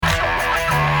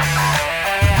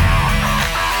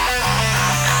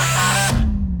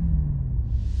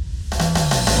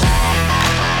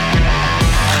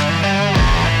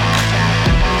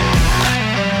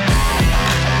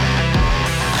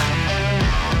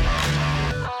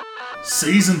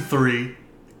Season 3,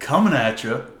 coming at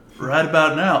you right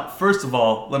about now. First of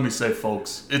all, let me say,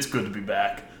 folks, it's good to be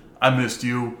back. I missed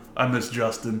you. I missed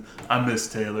Justin. I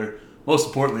missed Taylor. Most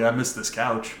importantly, I missed this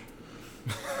couch.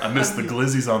 I missed the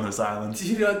glizzies on this island. Do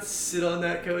you not sit on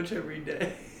that couch every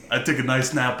day? I take a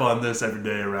nice nap on this every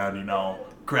day around,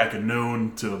 crack of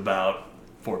noon to about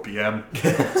 4 p.m.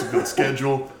 It's a good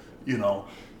schedule.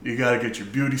 You got to get your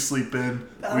beauty sleep in.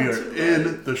 We are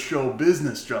in the show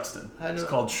business, Justin. It's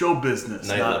called show business.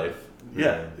 Nightlife.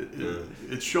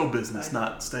 It's show business,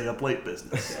 not stay up late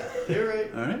business. Yeah, you're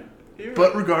right. All right?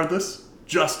 But regardless,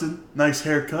 Justin, nice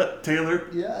haircut. Taylor,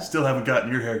 still haven't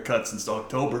gotten your haircut since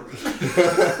October. 2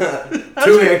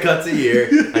 haircuts a year.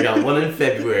 I got one in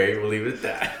February. We'll leave it at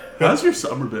that. How's your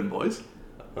summer been, boys?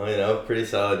 Pretty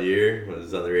solid year.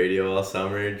 Was on the radio all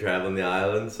summer, traveling the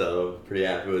island, so pretty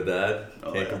happy with that.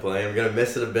 Can't complain. I'm going to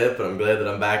miss it a bit, but I'm glad that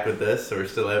I'm back with this, so we're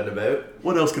still out and about.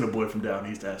 What else can a boy from down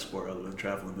east ask for other than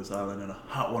traveling this island in a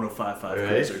hot 105.5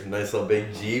 cruiser? Nice little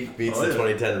big Jeep. Beats the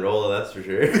 2010 Rolla, that's for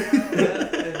sure.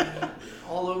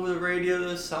 All over the radio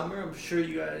this summer. I'm sure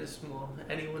you guys,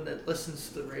 anyone that listens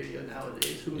to the radio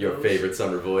nowadays, Your favorite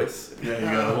summer voice. Yeah, you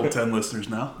got a whole 10 listeners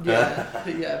now.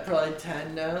 Yeah, probably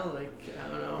 10 now. I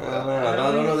don't know. I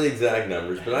don't know the exact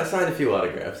numbers, but I signed a few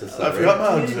autographs this summer. I forgot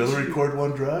my auxiliary cord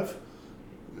one drive.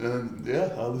 And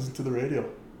I listen to the radio.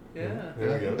 Yeah.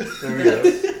 There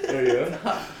we go.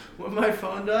 When my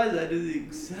phone dies, I do the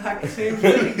exact same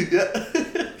thing.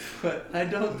 But I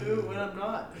don't do it when I'm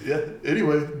not. Yeah.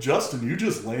 Anyway, Justin, you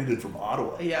just landed from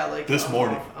Ottawa. Yeah, this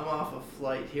morning. I'm off a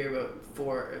flight here about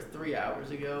 3 hours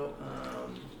ago.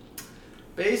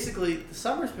 Basically, the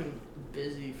summer's been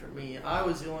busy for me. I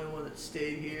was the only one that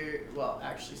stayed here. Well,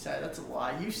 actually, that's a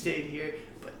lie. You stayed here,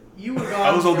 but you were gone.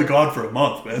 I was only gone for a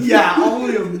month, man. Yeah,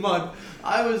 only a month.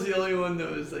 I was the only one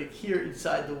that was here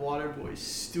inside the Waterboyz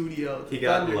studio. He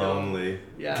got lonely.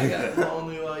 Yeah, I got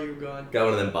lonely while you were gone. Got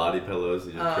one of them body pillows.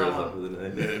 You just curls up with the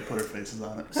night. Yeah, they put our faces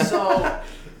on it. So,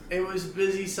 it was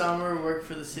busy summer. Worked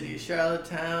for the city of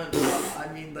Charlottetown.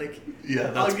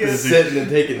 That's busy. Sitting and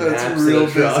taking naps in a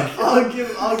truck.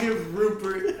 I'll give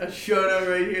Rupert a shout out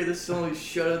right here. This is the only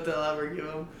shout out that I'll ever give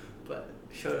him. But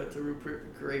shout out to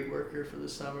Rupert, great worker for the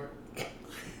summer.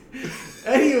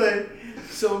 Anyway,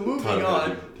 so moving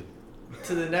on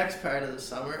to the next part of the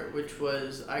summer, which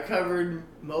was I covered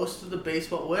most of the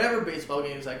whatever baseball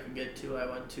games I could get to,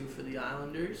 I went to for the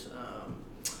Islanders.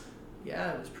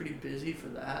 It was pretty busy for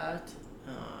that.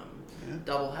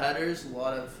 Double headers, a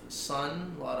lot of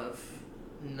sun, a lot of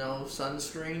no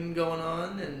sunscreen going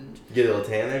on, and get a little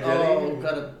tan there, Jenny? Oh,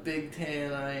 got a big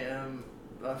tan. I am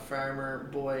a farmer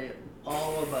boy,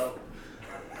 all about.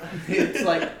 It's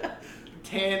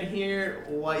tan here,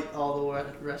 white all the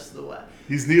rest of the way.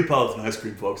 He's Neapolitan ice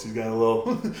cream, folks. He's got a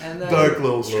little dark,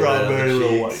 little strawberry,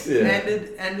 little white.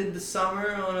 Yeah. Ended the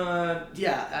summer on a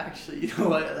actually, you know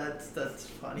what? That's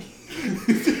funny.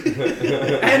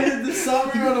 Ended the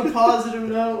summer on a positive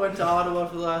note. Went to Ottawa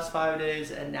for the last 5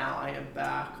 days, and now I am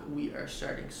back. We are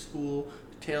starting school.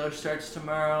 Taylor starts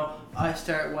tomorrow. I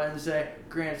start Wednesday.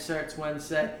 Grant starts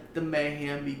Wednesday. The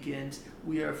mayhem begins.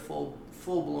 We are full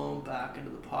blown back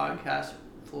into the podcast,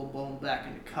 full blown back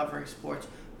into covering sports,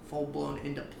 full blown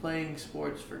into playing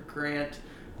sports for Grant.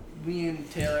 Me and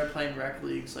Taylor are playing rec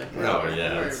leagues.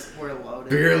 We're loaded.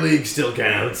 Beer league still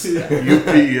counts.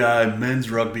 UPEI Men's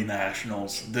Rugby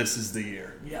Nationals. This is the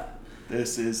year. Yeah.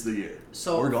 This is the year.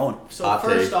 So we're going. So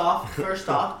first off,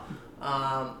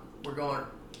 we're going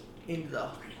into the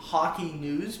hockey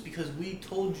news because we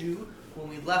told you when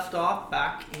we left off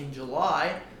back in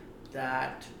July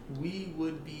that we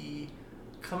would be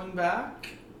coming back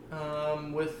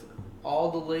with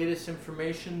all the latest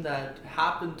information that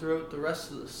happened throughout the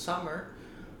rest of the summer.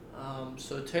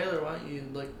 So Taylor, why don't you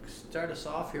start us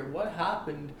off here? What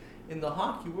happened in the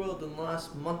hockey world in the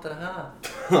last month and a half?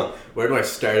 Where do I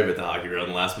start with the hockey world in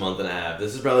the last month and a half?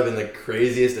 This has probably been the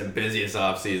craziest and busiest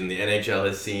offseason the NHL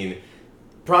has seen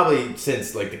probably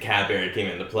since the cap era came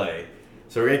into play.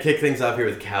 So we're gonna kick things off here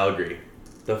with Calgary.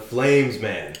 The Flames,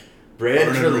 man. Brad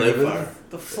Treliving.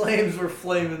 The Flames were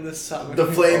flaming this summer. The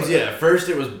Flames, First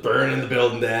it was burning the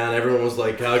building down. Everyone was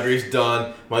like, Calgary's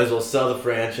done. Might as well sell the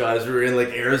franchise. We were in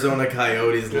Arizona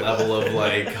Coyotes level of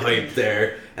hype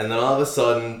there. And then all of a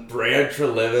sudden, Brad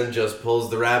Treliving just pulls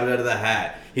the rabbit out of the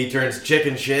hat. He turns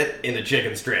chicken shit into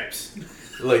chicken strips.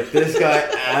 This guy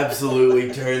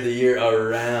absolutely turned the year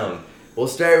around. We'll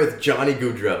start with Johnny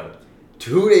Gaudreau.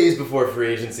 2 days before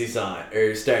free agency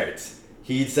starts,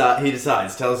 he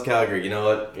decides, tells Calgary, you know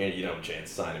what, you don't have a chance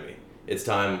signing me. It's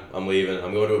time, I'm leaving,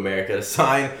 I'm going to America to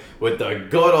sign with the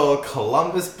good old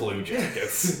Columbus Blue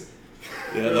Jackets.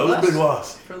 Yeah, that was a big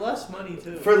loss. For less money,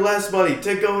 too. For less money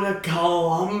to go to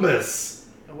Columbus.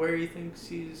 Where he thinks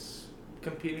he's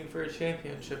competing for a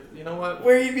championship. You know what?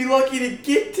 Where you'd be lucky to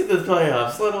get to the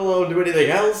playoffs, let alone do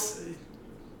anything else.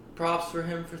 Props for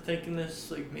him for thinking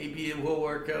this. Like, maybe it will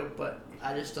work out, but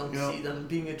I just don't see them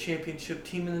being a championship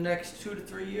team in the next 2 to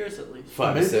 3 years at least.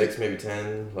 5 to 6, maybe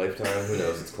 10, lifetime. Who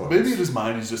knows? It's Columbus. Maybe in his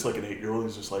mind, he's just like an 8-year-old.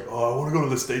 He's just like, oh, I want to go to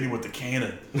the stadium with the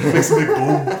cannon. Makes a big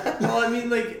boom. Well, I mean,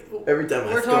 like, every time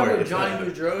we're talking about Johnny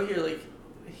Gaudreau here. Like,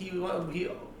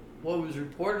 what was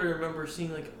reported, I remember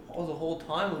seeing, like, all the whole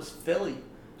time was Philly.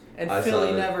 And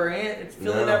Philly never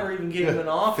even gave him an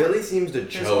offer. Philly seems to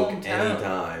choke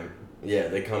anytime. Yeah,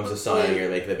 they comes to signing or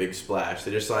make that big splash.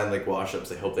 They just sign like wash-ups.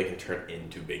 They hope they can turn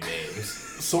into big names.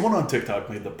 Someone on TikTok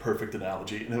made the perfect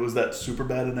analogy, and it was that super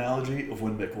bad analogy of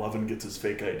when McLovin gets his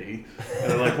fake ID.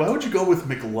 And they're like, why would you go with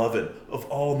McLovin of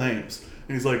all names?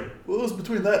 And he's like, well, it was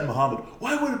between that and Muhammad.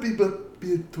 Why would it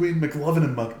be between McLovin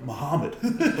and Muhammad? You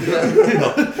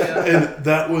know? And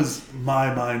that was my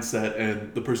mindset,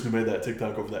 and the person who made that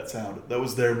TikTok over that sound, that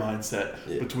was their mindset.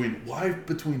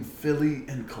 Between Philly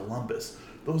and Columbus.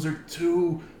 Those are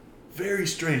two very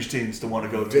strange teams to want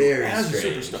to go to. Very as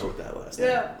strange. a superstar with that last name.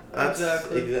 Yeah,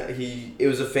 exactly. It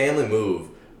was a family move,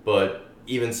 but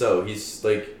even so, he's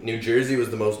like New Jersey was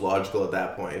the most logical at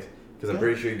that point because I'm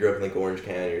pretty sure he grew up in like Orange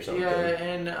County or something. Yeah,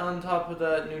 and on top of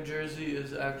that, New Jersey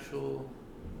is actual.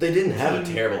 They didn't have a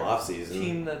terrible offseason.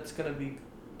 Team that's gonna be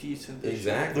decent.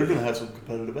 Exactly. They're gonna have some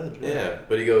competitive edge. Right? Yeah,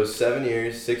 but he goes 7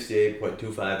 years,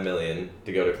 $68.25 million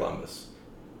to go to Columbus.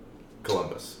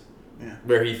 Yeah.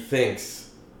 Where he thinks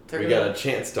we got a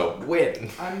chance to win.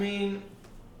 I mean,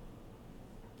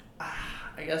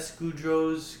 I guess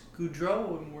Gaudreau's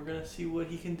Gaudreau, and we're going to see what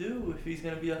he can do, if he's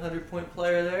going to be a 100-point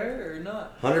player there or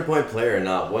not. 100-point player or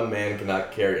not, one man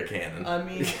cannot carry a cannon. I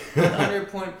mean, a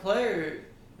 100-point player,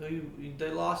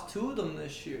 they lost 2 of them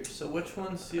this year, so which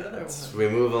one's the other one? We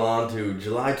move on to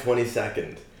July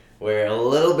 22nd, where a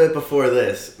little bit before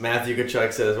this, Matthew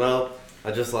Tkachuk says, well,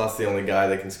 I just lost the only guy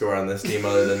that can score on this team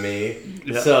other than me.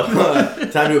 So,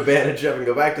 time to abandon ship and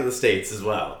go back to the States as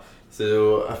well.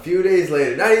 So, a few days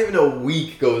later, not even a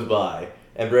week goes by,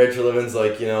 and Brad Treliving's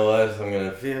like, you know what, we're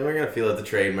gonna feel at the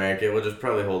trade market. We'll just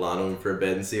probably hold on to him for a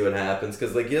bit and see what happens,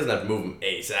 because like he doesn't have to move him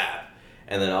ASAP.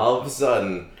 And then all of a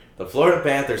sudden, the Florida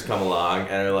Panthers come along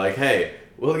and are like, hey,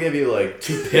 we'll give you like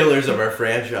 2 pillars of our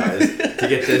franchise to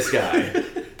get this guy.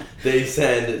 They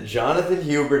send Jonathan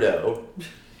Huberdeau,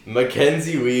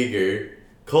 Mackenzie Weegar,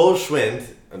 Cole Schwindt,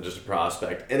 and just a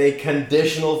prospect, and a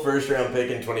conditional first-round pick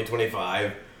in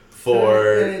 2025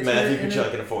 for Matthew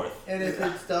Tkachuk in a 4th. And if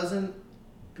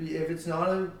it's not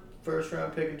a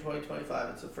first-round pick in 2025,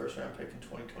 it's a first-round pick in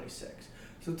 2026.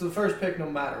 So it's the first pick no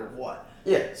matter what.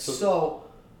 Yeah.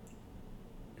 So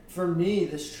for me,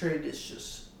 this trade is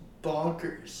just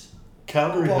bonkers.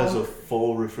 Calgary has a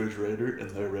full refrigerator, and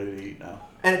they're ready to eat now.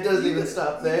 And it doesn't even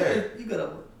stop there.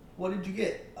 What did you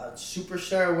get? A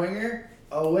superstar winger?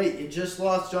 Oh, wait, you just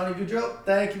lost Johnny Gaudreau?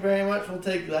 Thank you very much, we'll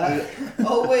take that.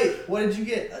 Oh, wait, what did you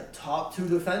get? A top 2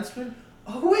 defenseman?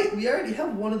 Oh, wait, we already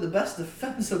have one of the best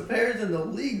defensive pairs in the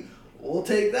league. We'll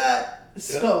take that.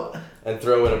 So, and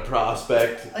throw in a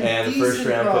prospect and a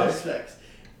first-round pick.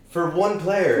 For one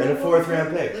player and a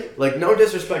 4th-round pick. Like, no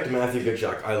disrespect to Matthew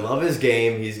Tkachuk. I love his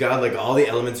game. He's got, like, all the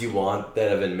elements you want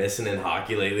that have been missing in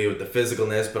hockey lately with the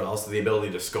physicalness, but also the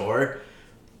ability to score.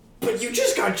 But you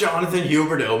just got Jonathan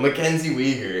Huberdeau, Mackenzie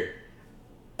Weegar.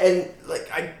 And,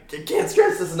 like, I can't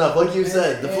stress this enough. Like you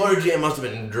said, the Florida GM must have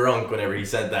been drunk whenever he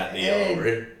sent that deal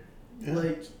over.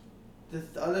 Like,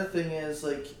 the other thing is,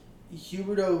 like,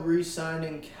 Huberdeau re-signed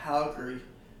in Calgary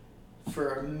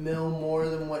for $1 million more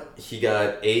than what... He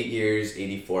got 8 years,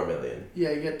 $84 million.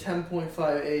 Yeah, he got 10.5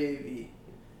 AAV.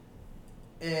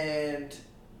 And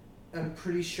I'm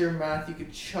pretty sure Matthew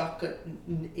Tkachuk got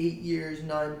 8 years,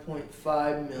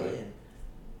 $9.5 million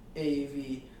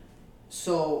AAV.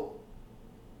 So,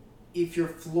 if you're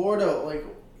Florida, like,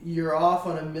 you're off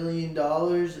on $1 million,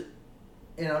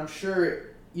 and I'm sure,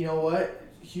 you know what,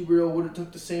 Huberdeau would have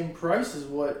took the same price as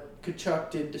what Tkachuk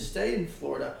did to stay in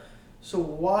Florida. So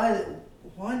why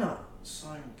not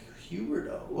sign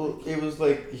Huberdeau? Well, it was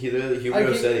like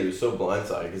Huberdeau said he was so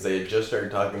blindsided because they had just started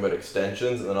talking about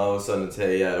extensions, and then all of a sudden it's,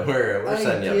 hey, we're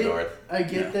sending you up north. I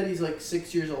get that he's like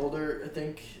 6 years older. I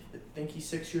think he's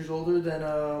 6 years older than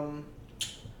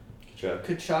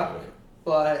Tkachuk,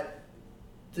 but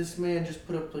this man just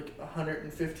put up like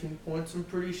 115 points. I'm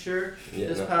pretty sure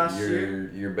past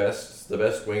year. The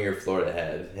best winger Florida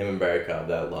had, him and Barkov,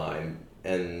 that line,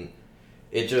 and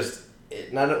it just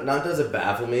not does it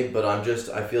baffle me, but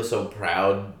I feel so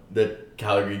proud that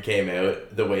Calgary came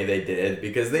out the way they did,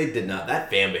 because that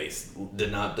fan base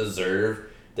did not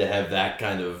deserve to have that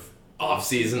kind of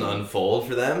off-season unfold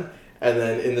for them. And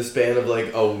then in the span of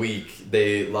like a week,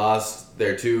 they lost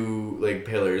their two like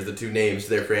pillars, the two names to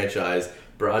their franchise,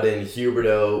 brought in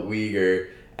Huberdeau, Weegar,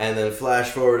 and then flash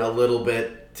forward a little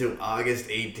bit to August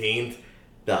 18th,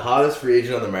 the hottest free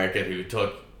agent on the market, who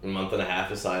took a month and a half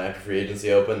to sign after free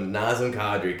agency opened, Nazem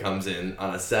Kadri, comes in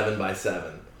on a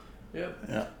 7x7. Yep.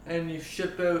 Yeah. And you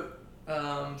ship out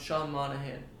Sean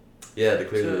Monahan. Yeah, to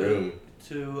clear the room.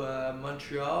 To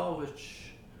Montreal, which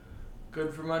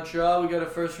good for Montreal. We got a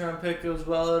first round pick as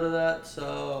well out of that,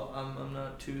 so I'm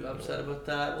not too upset about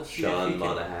that. We'll see. Sean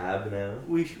Monahan now.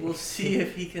 We'll see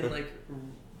if he can I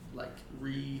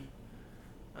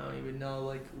don't even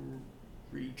know,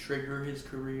 re-trigger his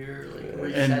career,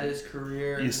 reset his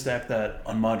career. You stack that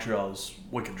on Montreal's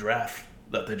wicked draft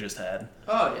that they just had.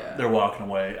 Oh yeah. They're walking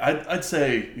away. I'd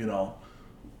say,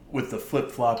 with the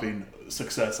flip-flopping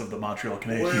success of the Montreal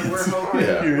Canadiens, We're hoping,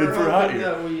 you're in for a hot year.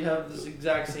 that we have this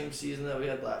exact same season that we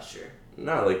had last year.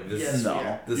 No, like this. Yes,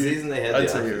 no, the season they had. I'd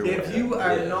say you're if you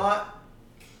are not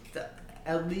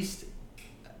at least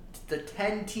the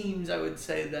 10 teams, I would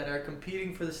say, that are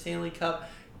competing for the Stanley Cup,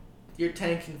 you're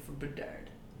tanking for Bedard.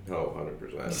 Oh,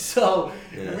 100%. So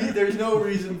there's no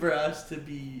reason for us to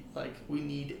be we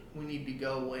need to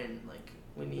go win.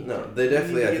 They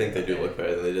definitely. I think they do look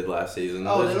better than they did last season.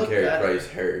 Oh, Losing Carey Price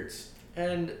hurts.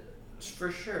 And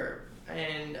for sure.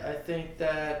 And I think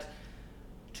that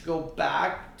to go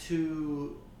back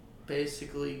to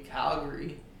basically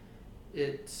Calgary,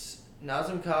 it's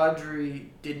Nazem Kadri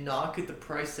did not get the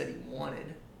price that he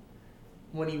wanted.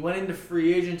 When he went into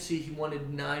free agency, he wanted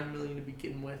 $9 million to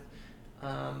begin with.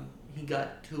 He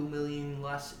got $2 million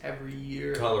less every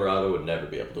year. Colorado would never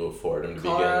be able to afford him to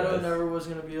begin with. Colorado never was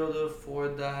going to be able to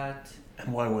afford that.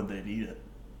 And why would they need it?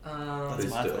 They That's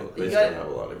my still thing. don't have a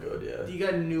lot of good, You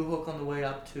got Newhook on the way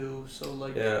up too, so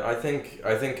Yeah, I think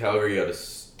Calgary got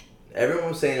everyone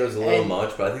was saying it was a little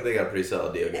much, but I think they got a pretty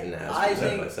solid deal getting asked for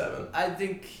 7x7. I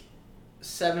think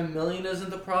 $7 million isn't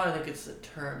the problem. I think it's the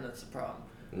term that's the problem.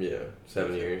 Yeah,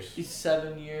 7 years. He's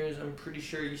 7 years. I'm pretty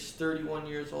sure he's 31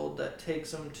 years old. That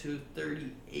takes him to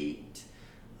 38.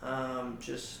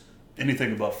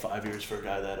 Anything above 5 years for a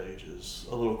guy that age is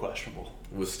a little questionable.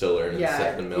 Was still earning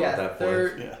 $7 million at that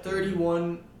point.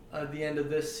 31 at the end of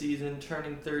this season,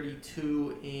 turning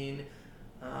 32 in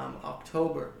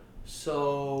October.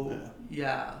 So,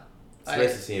 yeah. It's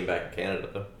nice to see him back in Canada,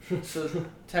 though. So,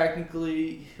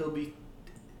 technically, he'll be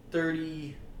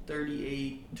 30,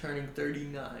 38, turning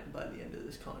 39 by the end of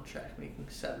this contract, making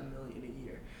 $7 million a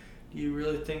year. Do you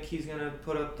really think he's going to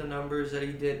put up the numbers that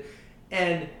he did?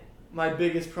 And my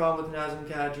biggest problem with Nazem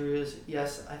Kadri is,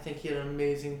 yes, I think he had an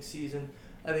amazing season.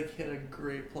 I think he had a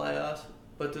great playoffs,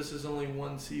 but this is only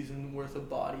one season worth of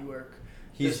body work.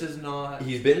 He's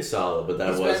been solid, but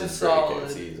that was his breakout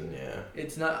season, yeah.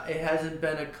 It hasn't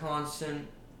been a constant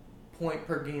point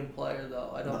per game player,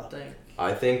 though, I don't think.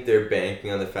 I think they're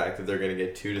banking on the fact that they're going to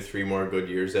get 2 to 3 more good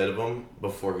years out of him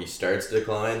before he starts to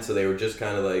decline, so they were just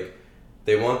kind of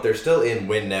they're still in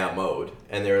win now mode,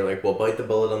 and they were like, we'll bite the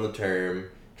bullet on the term.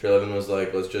 Trelevin was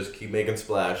like, let's just keep making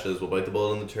splashes, we'll bite the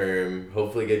bullet on the term,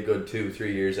 hopefully get good 2-3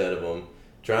 years out of him,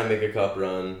 try and make a cup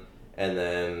run, and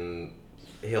then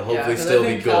he'll hopefully still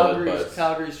be good.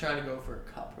 Calgary's trying to go for a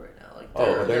cup right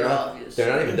now. They're not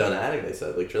even done adding, they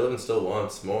said. Trelevin still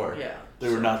wants more. Yeah. They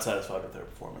were not satisfied with their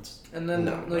performance. And then,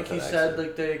 you said,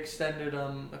 they extended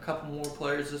a couple more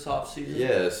players this offseason.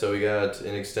 Yeah, so we got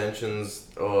in extensions,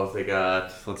 they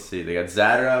got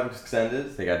Zadorov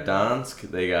extended, they got Donsk,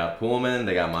 they got Pullman,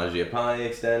 they got Mangiapane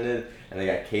extended, and they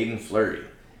got Caden Fleury.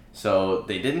 So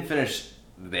they didn't finish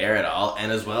there at all,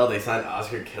 and as well, they signed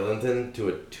Oscar Killington to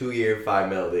a 2-year, $5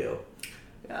 million deal.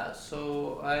 Yeah,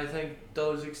 so I think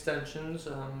those extensions,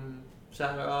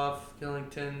 Zadorov,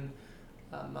 Killington,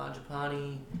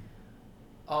 Mangiapane,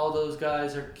 all those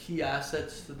guys are key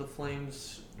assets to the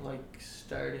Flames,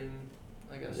 starting,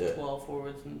 12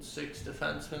 forwards and 6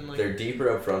 defensemen. They're deeper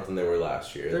up front than they were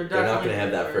last year. They're not going to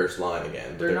have that first line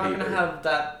again. They're not going to have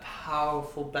that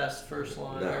powerful best first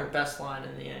line or best line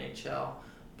in the NHL,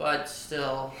 but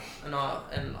still,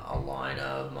 a line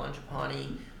of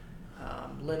Mangiapane,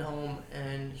 Lindholm,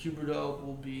 and Huberdeau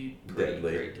will be pretty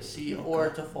great to see, or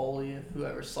Toffoli,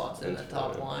 whoever slots in the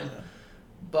top line. Yeah.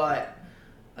 But,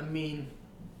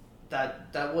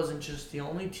 that wasn't just the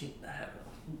only team that had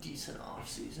a decent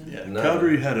offseason. Yeah, no.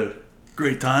 Calgary had a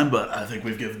great time, but I think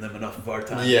we've given them enough of our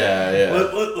time. Yeah.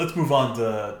 Let's move on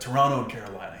to Toronto and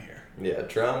Carolina here. Yeah,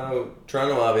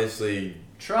 Toronto obviously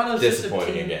Toronto's disappointing just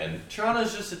a team, again.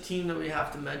 Toronto's just a team that we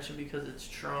have to mention because it's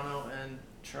Toronto, and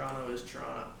Toronto is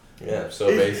Toronto. Yeah, so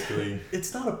basically...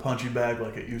 It's not a punchy bag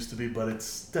like it used to be, but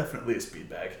it's definitely a speed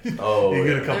bag. Oh, you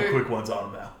get a couple quick ones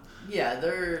on them now. Yeah,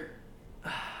 they're...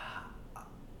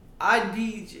 I'd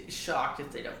be shocked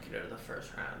if they don't get out of the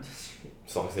first round.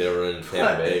 As long as they don't run into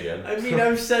Tampa Bay again. I mean,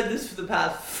 I've said this for the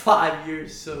past 5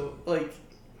 years, so, like,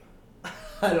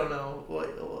 I don't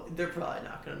know. They're probably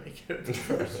not going to make it out of the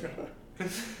first round.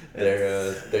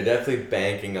 They're definitely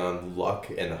banking on luck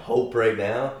and hope right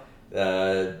now.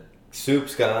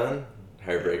 Soup's gone.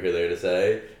 Heartbreaker there to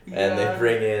say. And they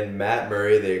bring in Matt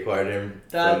Murray. They acquired him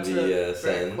from the Sens.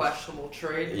 Sens. Questionable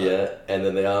trade. Yeah, and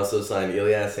then they also signed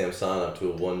Ilya Samsonov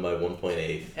to a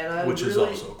 1/1.8. Which is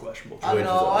also a questionable trade. I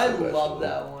know. I love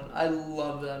that one. I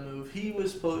love that move. He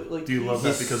was supposed Do you love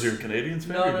that because you're a Canadians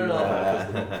fan? Or do you love that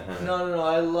because of the No.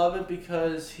 I love it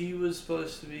because he was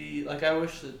supposed to be like. I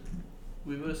wish that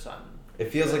we would have signed him. It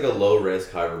feels like a low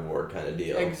risk, high reward kind of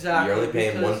deal. Exactly. You're only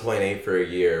paying 1.8 for a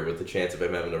year with the chance of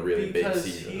him having a really big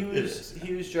season.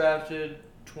 He was drafted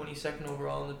 22nd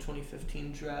overall in the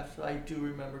 2015 draft. I do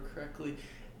remember correctly,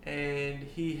 and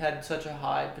he had such a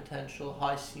high potential,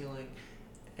 high ceiling,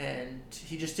 and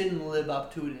he just didn't live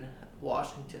up to it in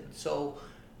Washington. So,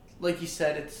 like you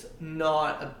said, it's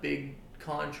not a big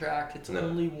contract. It's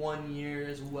only 1 year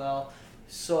as well.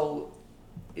 So,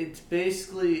 it's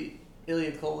basically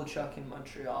Ilya Kovalchuk in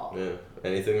Montreal. Yeah.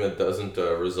 Anything that doesn't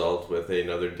result with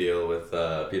another deal with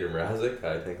Peter Mrazek,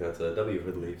 I think that's a W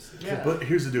for the Leafs. Yeah. But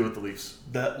here's the deal with the Leafs.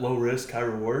 That low risk, high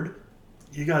reward,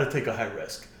 you got to take a high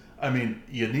risk. I mean,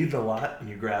 you need a lot and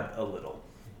you grab a little.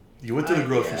 You went to the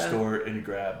grocery store and you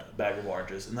grabbed a bag of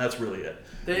oranges, and that's really it.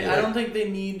 I don't think they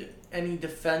need any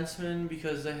defensemen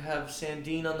because they have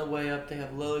Sandin on the way up. They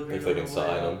have Liljegren if they can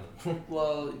sign him.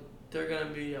 Well, they're going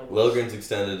to be... Liljegren's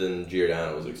extended and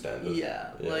Giordano was extended.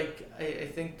 Yeah. Like,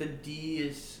 I think the D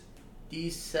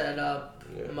set up.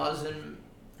 Yeah. Muzzin,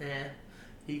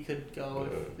 he could go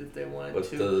if they wanted but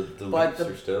to. The Leafs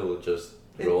are still just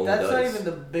rolling that's dice. not even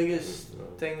the biggest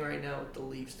thing right now with the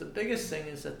Leafs. The biggest thing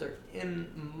is that they're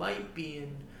might be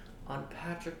in on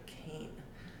Patrick Kane.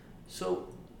 So,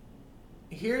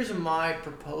 here's my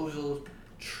proposal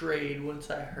trade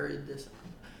once I heard this.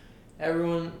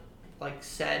 Everyone,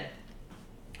 said...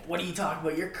 What are you talking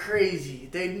about? You're crazy.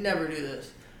 They'd never do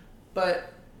this.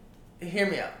 But hear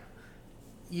me out.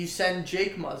 You send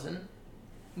Jake Muzzin,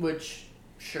 which,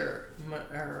 sure.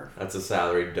 That's a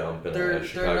salary dump in a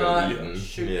Chicago.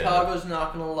 Chicago's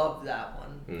not going to love that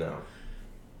one. No.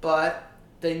 But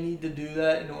they need to do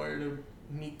that in order to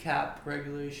meet cap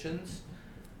regulations.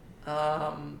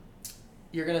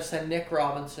 You're going to send Nick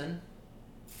Robinson,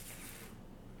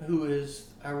 who is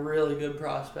a really good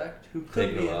prospect, who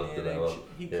could be in the NHL.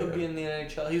 He could be in the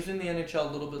NHL. He was in the NHL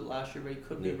a little bit last year, but he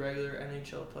could be a regular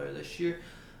NHL player this year.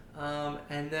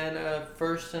 And then a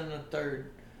first and a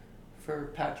third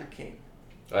for Patrick Kane.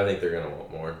 I think they're going to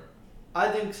want more. I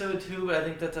think so too, but I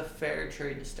think that's a fair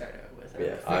trade to start out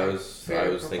with. I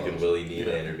was thinking Willie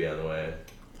Nylander would be on the way.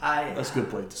 That's a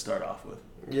good play to start off with.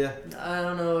 Yeah. I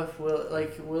don't know if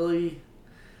Willie...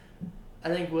 I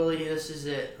think Willie, this is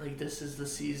it. This is the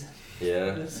season.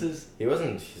 Yeah. He's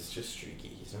just streaky.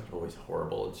 He's not always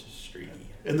horrible. It's just streaky.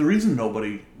 And the reason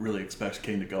nobody really expects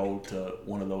Kane to go to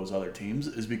one of those other teams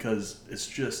is because it's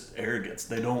just arrogance.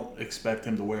 They don't expect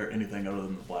him to wear anything other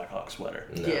than the Blackhawk sweater.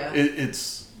 No. Yeah.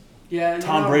 It's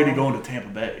Tom Brady going to Tampa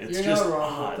Bay. It's you're just not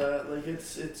wrong odd. with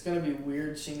that. It's gonna be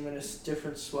weird seeing him in a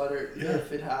different sweater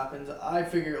if it happens. I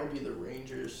figure it'll be the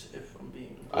Rangers if I'm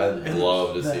being. I'd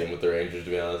love to see him with the Rangers, to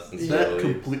be honest. That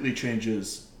completely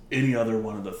changes any other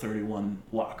one of the 31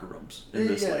 locker rooms in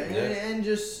this league. And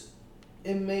just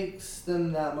it makes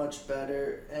them that much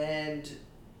better, and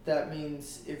that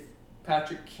means if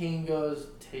Patrick Kane goes,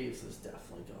 Taves is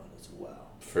definitely going as well.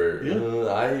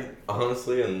 I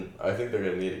honestly, and I think they're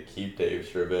gonna need to keep Taves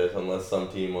for a bit, unless some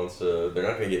team wants to. They're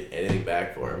not gonna get anything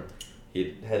back for him.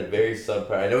 He had a very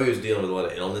subpar. I know he was dealing with a lot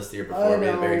of illness the year before, but he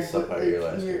had a very subpar year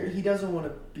last year. He doesn't want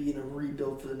to be in a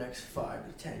rebuild for the next 5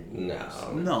 to 10 years.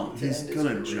 No, he's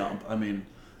gonna jump. I mean,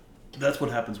 that's what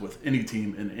happens with any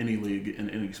team in any league in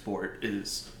any sport.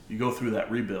 Is you go through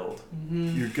that rebuild,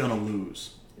 you're gonna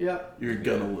lose. Yep. You're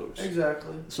gonna lose.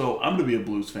 Exactly. So I'm gonna be a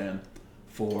Blues fan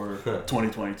for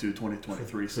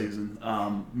 2022-2023 season,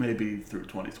 maybe through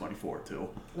 2024 too.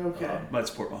 Okay. Might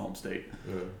support my home state,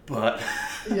 but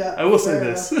yeah, I will say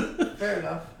this: fair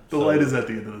enough. The light is at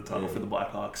the end of the tunnel for the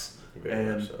Blackhawks,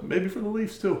 and maybe for the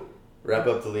Leafs too. Wrap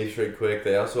up the Leafs right quick.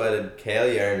 They also added Cale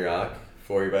Yarnrock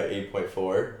for about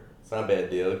 8.4. It's not a bad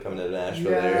deal coming out of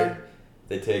Nashville there.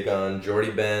 They take on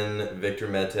Jordy Ben, Victor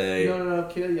Mete. No.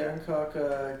 Kale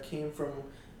Yarncroc came from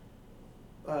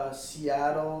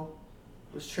Seattle,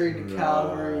 was traded to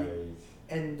Calgary,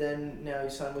 and then now he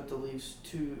signed with the Leafs.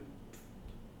 $2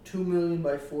 million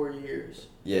by 4 years.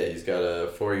 Yeah, he's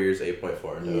got 4 years, 8.4 in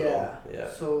total. Yeah.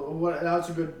 So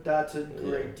that's a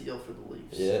great deal for the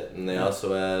Leafs. Yeah, and they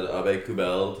also had Abe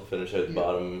Kubel to finish at the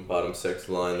bottom sixth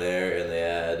line there, and they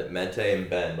had Mete and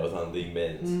Ben both on league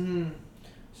mins. Mm-hmm.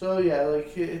 So yeah,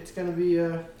 like it's gonna be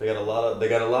They got a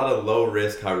lot of low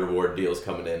risk, high reward deals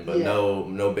coming in, but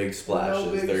no big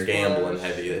splashes. They're gambling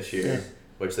heavy this year,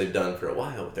 which they've done for a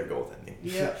while with their goaltending.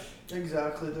 Yeah,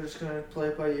 exactly. They're just gonna play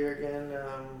it by ear again.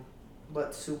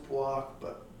 Let soup walk,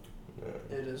 but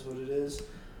it is what it is.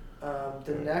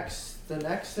 The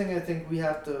next thing I think we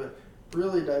have to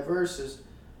really diverse is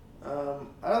I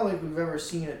don't think we've ever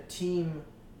seen a team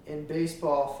in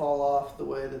baseball fall off the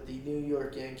way that the New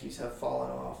York Yankees have fallen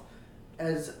off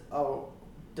as a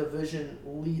division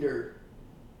leader.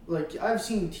 Like, I've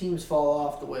seen teams fall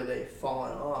off the way they've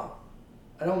fallen off.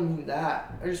 I don't mean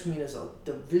that. I just mean as a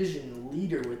division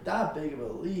leader with that big of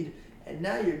a lead, and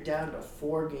now you're down to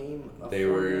 4-game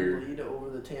lead over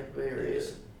the Tampa Bay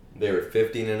Rays. They were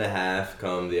 15.5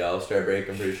 come the All-Star break,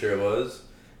 I'm pretty sure it was.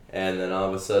 And then all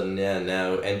of a sudden,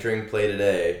 now entering play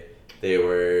today, they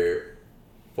were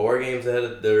 4 games ahead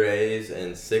of the Rays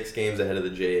and 6 games ahead of the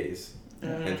Jays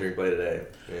entering play today.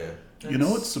 Yeah. You know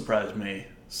what surprised me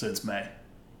since May?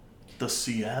 The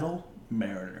Seattle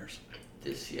Mariners.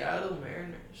 The Seattle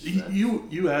Mariners.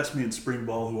 You asked me in spring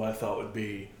ball who I thought would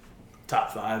be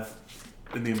top 5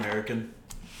 in the American.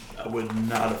 I would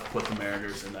not have put the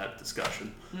Mariners in that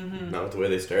discussion. Mm-hmm. Not the way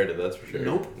they started, that's for sure.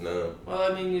 Nope. No. Well,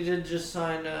 I mean, you did just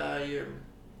sign your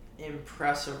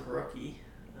impressive rookie,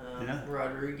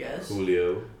 Rodriguez.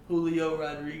 Julio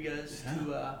Rodriguez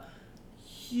to a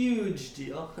huge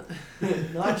deal.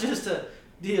 Not just a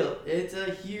deal, it's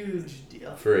a huge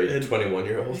deal. For a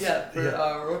 21-year-old? Yeah, for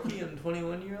a rookie and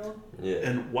 21-year-old. Yeah.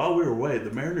 And while we were away,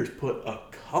 the Mariners put a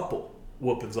couple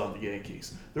whoopings on the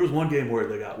Yankees. There was one game where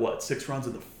they got, 6 runs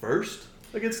in the first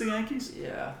against the Yankees?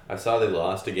 Yeah. I saw they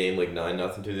lost a game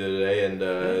 9-0 to the other day, and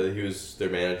their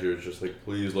manager was just like,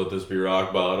 please let this be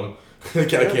rock bottom. I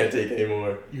can't take any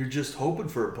more. You're just hoping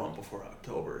for a bump before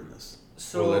October in this.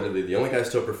 So literally, the only guy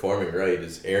still performing right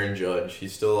is Aaron Judge.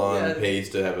 He's still on pace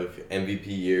to have an MVP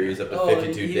year. He's up to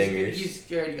 52 dingers.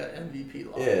 He's already got MVP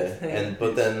lost. Yeah,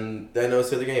 but then I noticed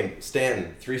the other game,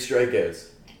 Stanton, 3 strikeouts.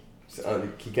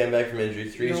 He came back from injury,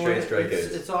 3 straight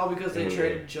strikeouts. It's all because they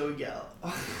traded Joey Gallo.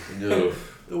 The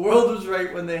world was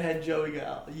right when they had Joey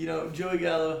Gallo. Joey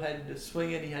Gallo had to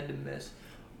swing and he had to miss.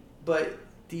 But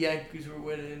the Yankees were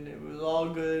winning. It was all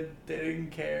good. They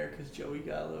didn't care because Joey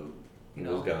Gallo, It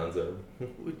was gonzo.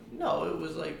 No, it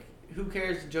was like, who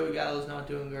cares that Joey Gallo's not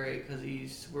doing great because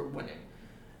we're winning.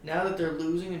 Now that they're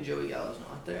losing and Joey Gallo's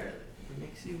not there, it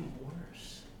makes it even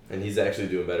worse. And he's actually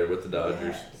doing better with the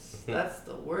Dodgers. Yes, that's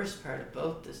the worst part of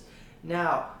both this.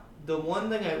 Now, the one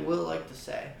thing I will like to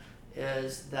say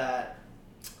is that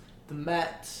the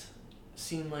Mets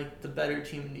seem like the better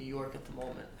team in New York at the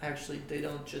moment. Actually, they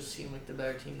don't just seem like the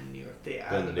better team in New York. They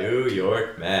are the New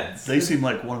York Mets. They seem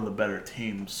like one of the better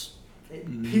teams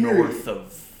north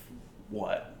of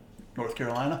what? North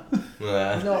Carolina?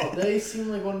 No, they seem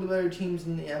like one of the better teams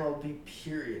in the MLB,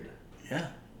 period. Yeah.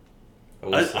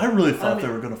 I really thought they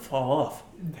were going to fall off.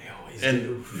 They always do.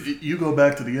 And you go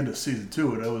back to the end of season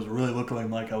 2, and I was really looking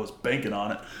like I was banking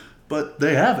on it. But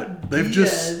they haven't. They've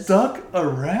just stuck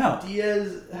around.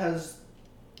 Diaz has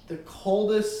the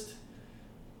coldest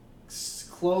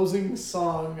closing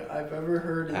song I've ever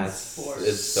heard in sports.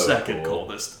 It's so Second cool.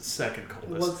 coldest.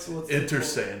 What's Enter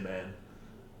Sandman.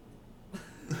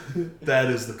 That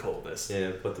is the coldest.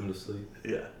 Yeah, put them to sleep.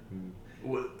 Yeah.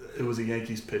 It was a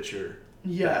Yankees pitcher.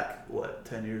 Yeah. Back,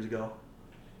 10 years ago?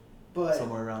 But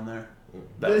somewhere around there.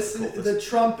 The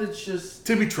trumpets just...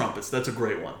 Timmy Trumpets, that's a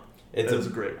great one. It's a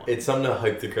great one. It's something to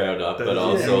hype the crowd up, but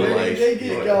also they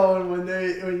get going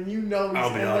when you know.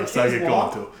 I'll be honest, I get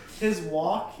going too. His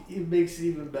walk, it makes it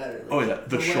even better.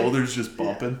 The shoulders just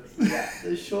bumping. Yeah,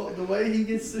 the way he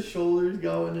gets the shoulders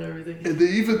going and everything. And they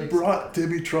even brought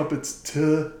Timmy Trumpets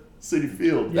to Citi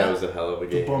Field. That was a hell of a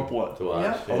game. To bump what? To watch.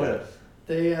 Yeah. Oh yeah.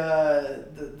 They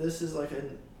this is like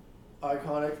an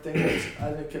iconic thing that's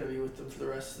I think gonna be with them for the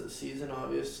rest of the season,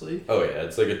 obviously. Oh yeah,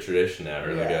 it's like a tradition now,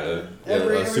 or like a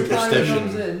every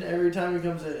superstition. Every time he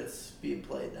comes in, it's being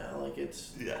played now. Like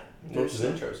it's which is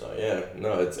interesting. Yeah,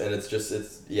 no, it's like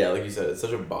you said, it's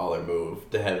such a baller move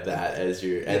to have that as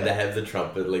your and to have the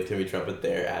trumpet, like Timmy Trumpet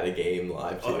there at a game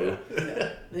live too.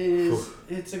 It is.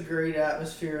 It's a great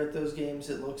atmosphere at those games.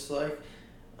 It looks like.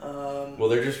 Well,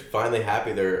 they're just finally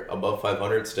happy they're above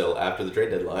 500 still after the trade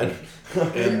deadline.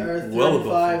 They are 35 well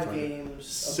above games.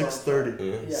 630.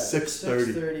 Yeah. Yeah,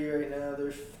 630. 630 right now.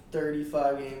 There's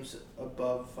 35 games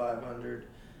above 500.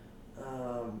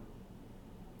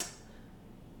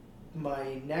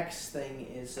 My next thing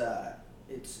is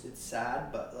it's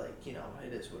sad, but like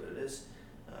it is what it is.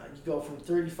 You go from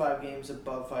 35 games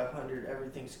above 500,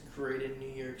 everything's great in New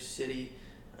York City,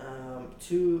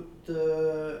 to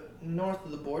the north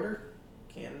of the border,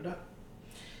 Canada,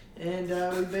 and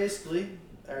we basically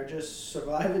are just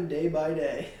surviving day by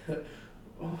day.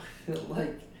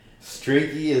 Like,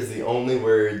 Streaky is the only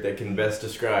word that can best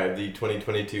describe the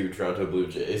 2022 Toronto Blue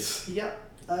Jays. Yep,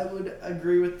 I would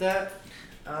agree with that.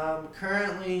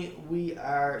 Currently, we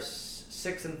are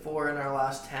 6-4 in our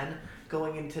last 10.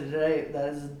 Going into today,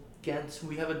 that is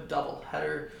we have a double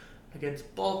header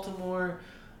against Baltimore.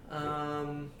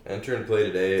 Enter and play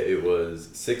today. It was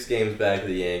 6 games back of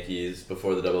the Yankees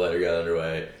before the doubleheader got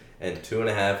underway, and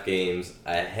 2.5 games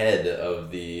ahead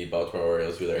of the Baltimore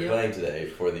Orioles, who they're playing today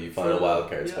for the final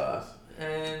wildcard spot.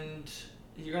 And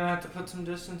you're gonna have to put some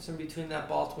distance in between that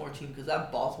Baltimore team, because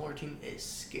that Baltimore team is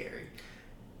scary.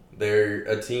 They're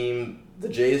a team. The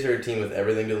Jays are a team with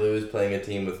everything to lose, playing a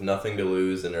team with nothing to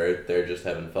lose, and they're just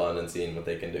having fun and seeing what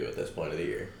they can do at this point of the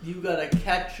year. You got a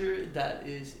catcher that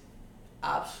is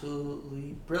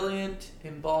absolutely brilliant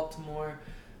in Baltimore.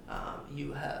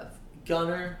 You have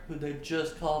Gunnar, who they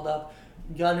just called up.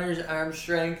 Gunner's arm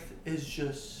strength is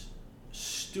just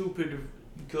stupid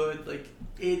good. Like,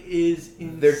 it is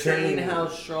insane how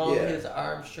strong his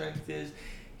arm strength is.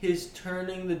 His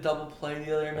turning the double play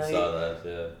the other night. I saw that,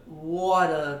 yeah. What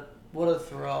a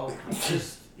throw.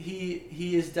 Just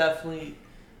he is definitely,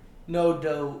 no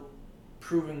doubt,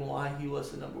 proving why he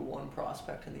was the number 1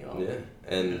 prospect in the offense.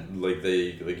 Yeah, and like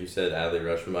you said, Adley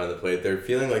Rush from behind the plate. They're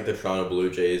feeling like the Toronto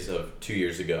Blue Jays of 2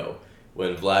 years ago,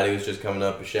 when Vladdy was just coming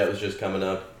up, Bichette was just coming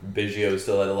up, Biggio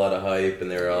still had a lot of hype,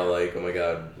 and they were all like, "Oh my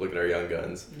God, look at our young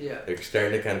guns." Yeah, they're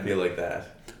starting to kind of feel like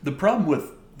that. The problem with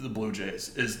the Blue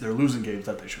Jays is they're losing games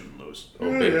that they shouldn't lose.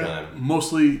 Oh, big time.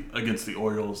 Mostly against the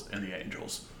Orioles and the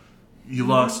Angels. You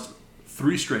lost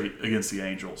 3 straight against the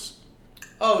Angels.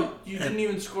 Oh, you didn't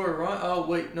even score a run? Oh,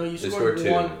 wait, no, you scored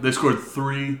 2. 1. They scored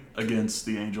 3 against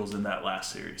the Angels in that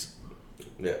last series.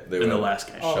 Yeah, they in the last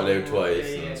game. Shut out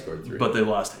twice and scored 3. But they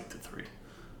lost 8-3.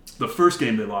 The first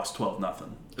game they lost 12-0.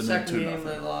 And Second then 2-0. game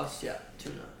they lost, 2-0.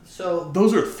 So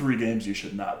those are 3 games you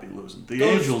should not be losing. The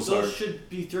Angels those should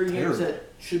be 3 games that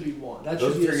should be won.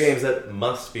 Those are 3 games that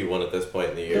must be won at this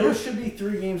point in the year. Those should be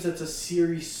 3 games that's a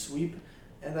series sweep,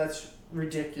 and that's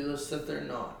ridiculous that they're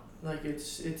not. Like,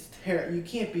 it's terrible. You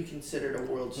can't be considered a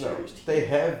World Series team. They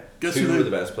have 2 of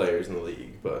the best players in the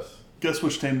league, but guess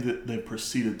which team they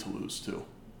proceeded to lose to?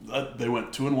 They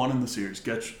went 2-1 in the series.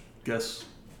 Guess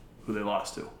who they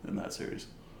lost to in that series?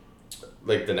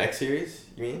 Like the next series,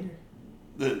 you mean?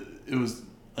 It was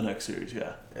the next series,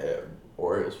 yeah.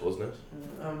 Orioles, wasn't it?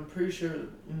 I'm pretty sure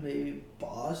maybe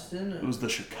Boston. It was the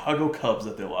Chicago Cubs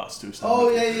that they lost to.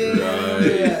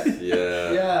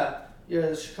 Yeah,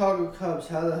 the Chicago Cubs.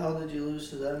 How the hell did you lose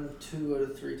to them 2 out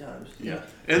of 3 times? Yeah,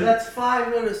 and that's 5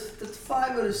 out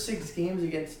of 6 games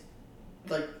against,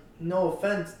 like, no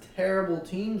offense, terrible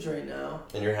teams right now.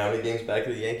 And you're how many games back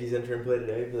of the Yankees enter and play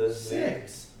today for the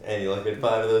 6. And you look at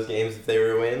 5 of those games if they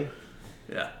were a win.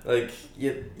 Yeah. Like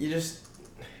you just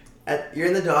you're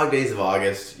in the dog days of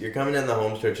August. You're coming in the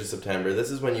home stretch of September.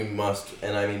 This is when you must,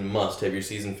 and I mean must, have your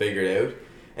season figured out.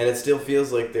 And it still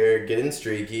feels like they're getting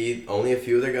streaky. Only a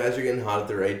few of their guys are getting hot at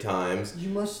the right times. You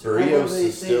must Barrios elevate.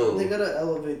 is still. They gotta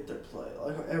elevate their play,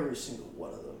 like every single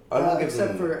one of them.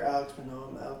 Except for Alex Manoah.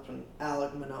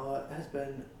 Alec Manoah has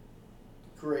been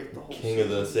great the whole season. King of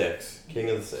the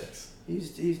six.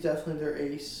 He's definitely their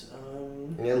ace.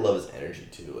 And I love his energy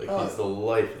too. Like he's the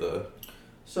life of the.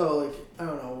 So like I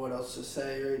don't know what else to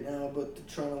say right now, but the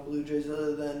Toronto Blue Jays,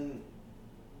 other than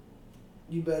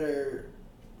you better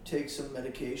take some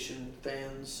medication,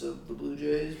 fans of the Blue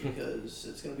Jays, because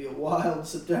it's gonna be a wild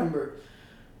September.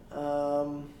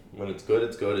 When it's good,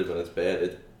 it's good. When it's bad,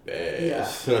 it's bad.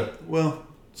 Yeah. Well,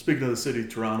 speaking of the city of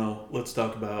Toronto, let's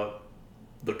talk about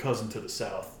the cousin to the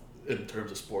south in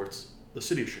terms of sports. The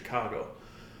city of Chicago.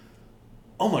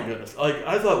 Oh my goodness. Like,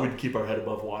 I thought we'd keep our head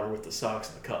above water with the Sox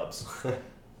and the Cubs.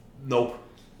 Nope.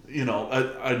 You know,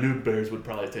 I knew the Bears would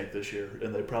probably tank this year,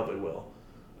 and they probably will.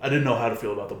 I didn't know how to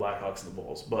feel about the Blackhawks and the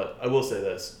Bulls, but I will say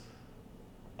this.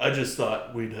 I just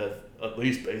thought we'd have at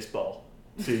least baseball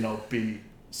to, be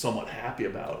somewhat happy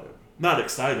about it. Not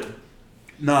excited.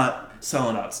 Not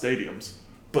selling out stadiums,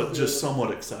 but just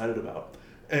somewhat excited about.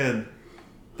 And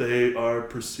they are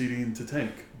proceeding to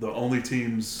tank. The only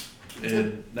teams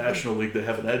in National League they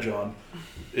have an edge on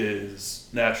is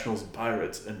Nationals and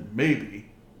Pirates, and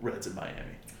maybe Reds and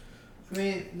Miami. I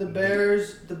mean, the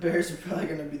Bears are probably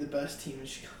going to be the best team in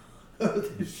Chicago.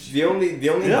 The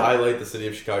only highlight the city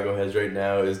of Chicago has right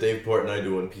now is Dave Portnoy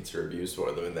doing pizza reviews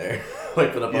for them in there,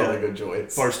 like put up all the good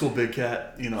joints. Barstool Big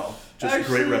Cat, just Actually,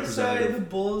 great representative. The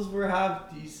Bulls were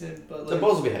half decent, but The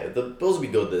Bulls will be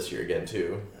good this year again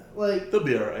too. Like they'll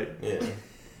be all right. Yeah,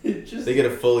 just they get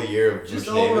a full year of just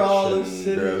McNamara overall and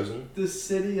the DeRozan.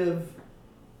 city of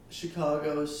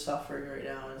Chicago is suffering right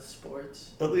now in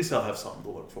sports. At least I'll have something to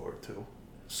look forward to,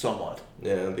 somewhat.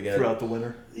 Yeah, they got throughout the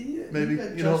winter. Yeah, Maybe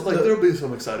there'll be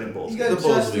some exciting Bulls. You games. got The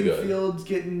Bulls will Justin be good. Fields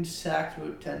getting sacked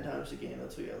about 10 times a game.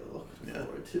 That's what you got to look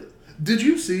forward to. Did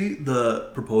you see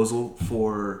the proposal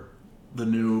for the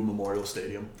new Memorial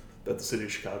Stadium that the city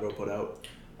of Chicago put out?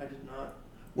 I did not.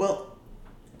 Well,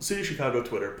 City of Chicago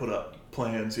Twitter put up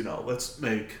plans, let's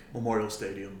make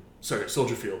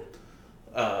Soldier Field,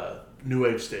 New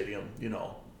Age Stadium,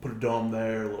 put a dome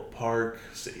there, a little park,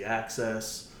 city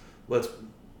access. Let's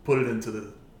put it into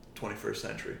the 21st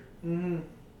century. Mm-hmm.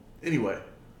 Anyway,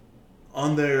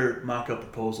 on their mock-up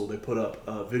proposal, they put up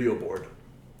a video board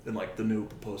in the new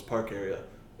proposed park area,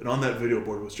 and on that video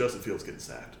board was Justin Fields getting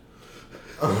sacked.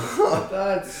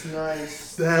 That's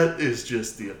nice. That is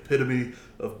just the epitome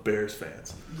of Bears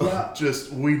fans. Yeah.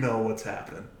 We know what's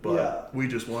happening, but Yeah. we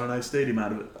just want a nice stadium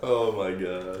out of it. Oh my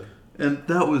god. And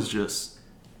that was just,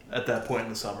 at that point in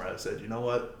the summer, I said, you know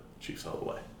what? Chiefs all the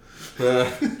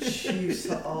way. Chiefs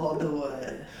all the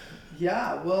way.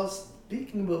 Yeah, well,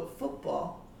 speaking about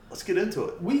football, Let's get into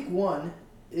it. week 1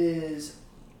 is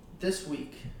this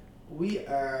week. We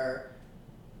are,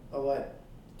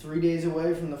 3 days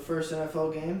away from the first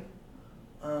NFL game?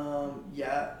 We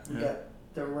got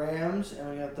the Rams and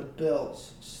we got the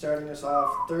Bills starting us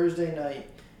off Thursday night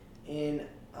in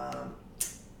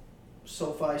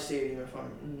SoFi Stadium, if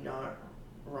I'm not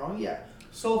wrong. Yeah,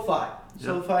 SoFi. Yep.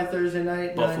 SoFi Thursday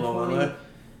night, Buffalo, 9:20.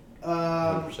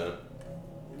 100%.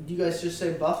 Do you guys just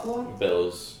say Buffalo?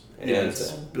 Bills. Yeah, And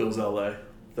it's Bills LA,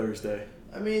 Thursday.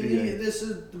 I mean, Yeah. this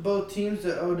is both teams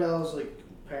that Odell's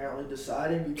apparently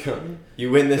deciding between.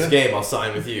 you win this game, I'll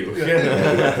sign with you.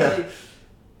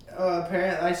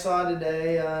 Apparently, I saw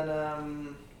today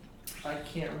on I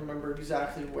can't remember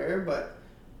exactly where, but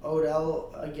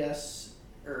Odell, I guess,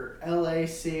 or LA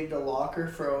saved a locker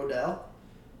for Odell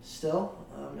still,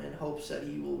 in hopes that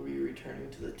he will be returning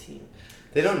to the team.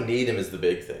 They don't need him is the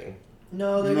big thing.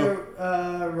 No, they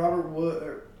got Robert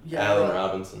Wood. Allen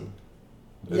Robinson.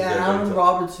 is Yeah, their Allen big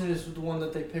Robinson is the one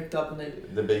that they picked up, and they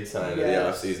the big sign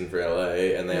Yes. of the offseason for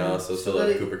LA, and they Yeah. also So still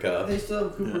have Cooper Cup. They still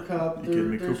have Cooper Cup. You kidding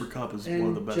me? There's- Cooper Cup is and one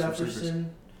of the best receivers.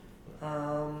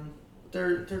 Jefferson.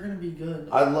 They're gonna be good.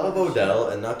 I love Odell,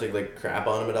 and not to crap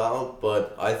on him at all,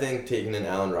 but I think taking in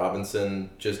Allen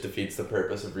Robinson just defeats the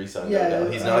purpose of re-signing Yeah, Odell.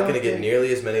 He's I not don't going to get think-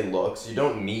 nearly as many looks. You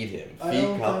don't need him. I Feed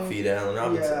don't Cup, think- feed Allen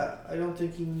Robinson. Yeah, I don't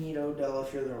think you need Odell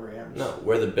if you're the Rams. No,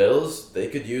 where the Bills, they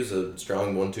could use a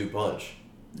strong 1-2 punch.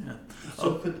 Yeah.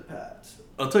 So could the Pats.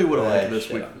 I'll tell you what I like this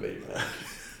Shut week. up, baby.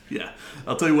 Yeah.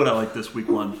 I'll tell you what I like this week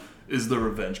one is the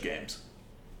revenge games.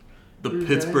 The Revenge?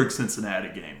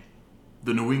 Pittsburgh-Cincinnati game.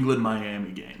 The New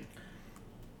England-Miami game.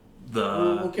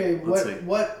 Okay, let's see.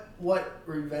 what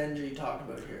revenge are you talking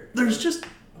about here?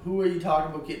 Who are you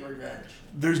talking about getting revenge?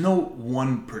 There's no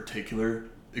one particular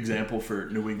example for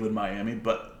New England-Miami,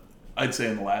 but I'd say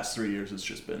in the last 3 years it's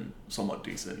just been somewhat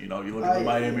decent. You look at the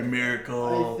Miami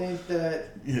Miracle. I think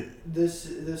that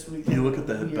this week. You look at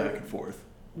that back and forth.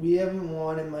 We haven't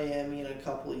won in Miami in a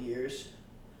couple of years.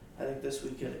 I think this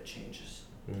weekend it changes.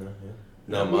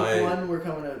 No, Week 1 we're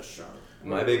coming out strong.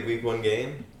 my big week 1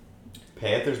 game,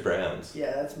 Panthers Browns.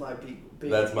 Yeah, that's my big.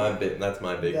 That's my big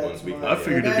That's week my- I 1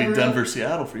 figured Like, it'd I be really-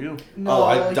 Denver-Seattle for you. No,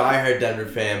 I'm diehard Denver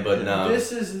fan, but no.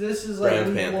 This is like Browns,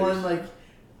 week Panthers. 1.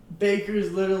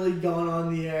 Baker's literally gone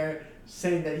on the air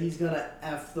saying that he's gonna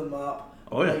F them up.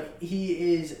 Oh, yeah.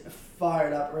 He is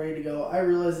fired up, ready to go. I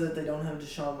realize that they don't have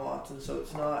Deshaun Watson, so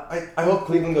it's not. I hope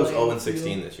Cleveland goes playing 0-16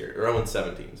 field. this year, or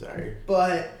 0-17. Sorry.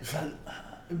 But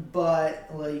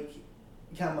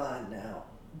come on now,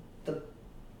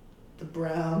 the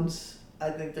Browns. I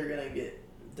think they're gonna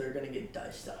get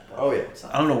diced up. Oh, yeah.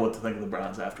 I don't know what to think of the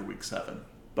Browns after week 7,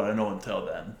 but I know until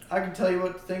then. I can tell you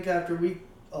what to think after week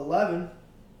 11.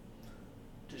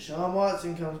 Deshaun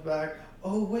Watson comes back.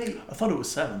 Oh wait. I thought it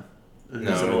was 7. Is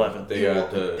No, it 11? They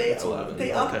got to They 11.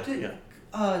 They upped Okay, it.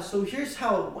 yeah. So here's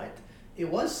how it went. It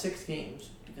was 6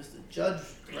 games because the judge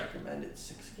recommended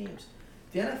 6 games.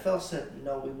 The NFL said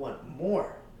no, we want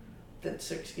more than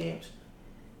 6 games.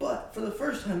 But for the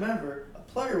first time ever, a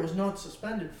player was not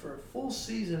suspended for a full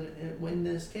season in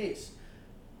this case.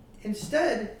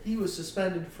 Instead, he was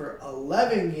suspended for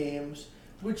 11 games,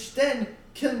 which then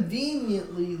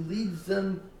conveniently leads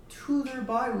them to their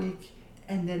bye week.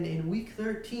 And then in week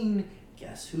 13,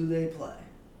 guess who they play?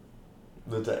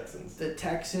 The Texans. The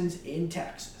Texans in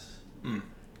Texas. Mm.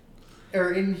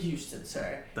 Or in Houston,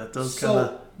 sorry. That does kind of...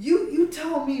 So, you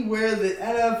tell me where the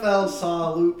NFL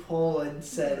saw a loophole and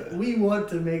said, we want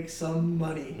to make some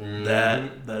money.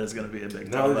 That is going to be a big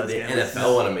Not only the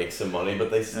NFL want to make some money, but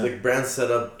they like Browns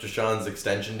set up Deshaun's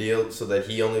extension deal so that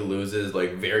he only loses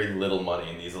like very little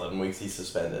money in these 11 weeks he's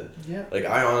suspended. Yeah. Like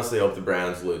I honestly hope the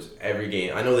Browns lose every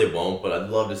game. I know they won't, but I'd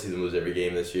love to see them lose every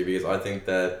game this year because I think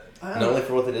that not only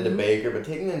for what they did to Baker, but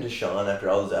taking in Deshaun after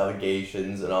all those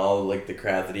allegations and all like the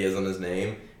crap that he has on his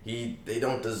name, they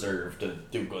don't deserve to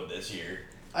do good this year.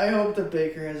 I hope that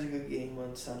Baker has a good game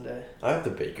on Sunday. I hope the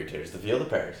Baker tears the field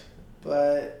apart.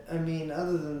 But, I mean,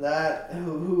 other than that,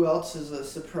 who else is a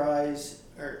surprise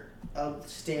or a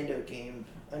standout game?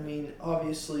 I mean,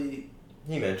 obviously...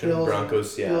 He mentioned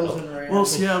Broncos, Seattle. Bills and Rams. Well,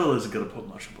 Seattle isn't going to put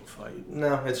much of a fight.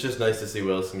 No, it's just nice to see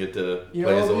Wilson get to You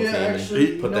play know, his old team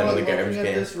actually, and put them in the garbage looking at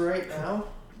can. this right now.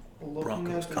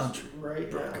 Broncos Country.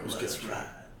 Right Broncos now. Let's ride.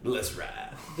 Let's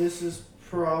ride. This is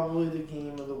probably the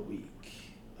game of the week.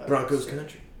 Broncos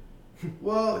Country.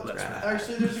 Well, Let's ride.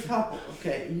 actually, there's a couple.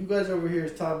 Okay, you guys over here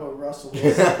is talking about Russell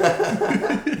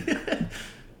Wilson.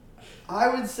 I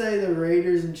would say the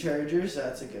Raiders and Chargers.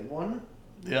 That's a good one.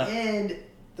 Yeah. And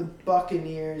the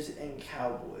Buccaneers and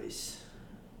Cowboys.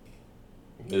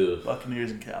 Ugh.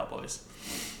 Buccaneers and Cowboys.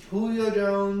 Julio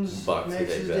Jones Bucks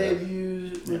makes his take that.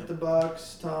 debut with the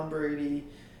Bucks. Tom Brady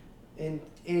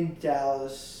in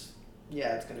Dallas.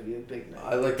 Yeah, it's gonna be a big night.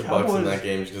 I like the Bucks in that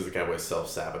game just because the Cowboys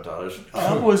self-sabotage.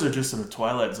 Cowboys are just in a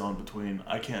twilight zone between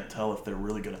I can't tell if they're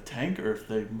really going to tank or if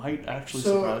they might actually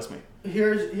surprise me.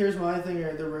 Here's my thing.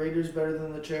 Are the Raiders better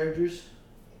than the Chargers?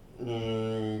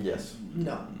 Yes.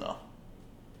 No.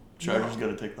 Chargers got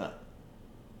to take that.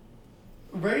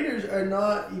 Raiders are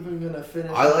not even gonna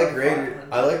finish. I like above Raiders.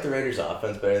 500. I like the Raiders'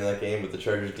 offense better in that game, but the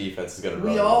Chargers' defense is gonna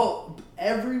run.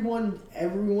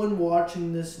 Everyone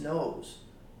watching this knows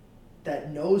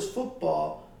knows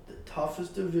football. The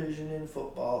toughest division in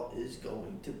football is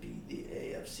going to be the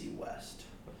AFC West.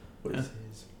 What is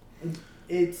his?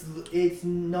 It's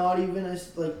not even a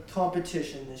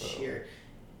competition this year.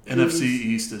 NFC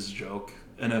East is a joke.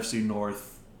 NFC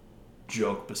North,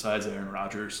 joke besides Aaron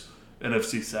Rodgers.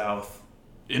 NFC South,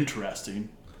 interesting.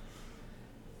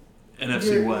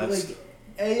 NFC West,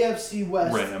 AFC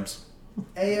West. Rams.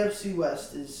 AFC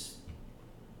West is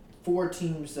 4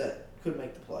 teams that could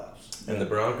make the playoffs. And the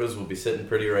Broncos will be sitting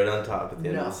pretty right on top at the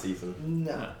end of the season.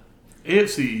 No.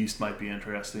 AFC East might be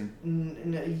interesting.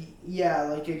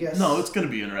 Yeah, I guess. No, it's going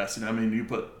to be interesting. I mean, you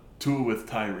put Tua with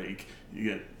Tyreek.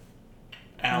 You get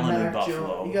Allen and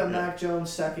Buffalo. You got Mac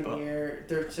Jones second year.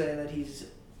 They're saying that he's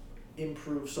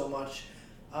improved so much.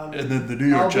 And then the New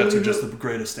York Jets are just the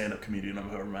greatest stand-up comedian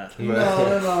I've ever met.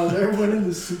 No. They're winning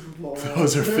the Super Bowl.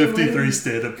 Those are 53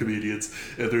 stand-up comedians,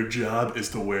 and their job is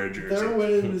to wear a jersey. They're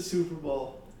winning the Super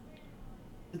Bowl.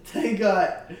 They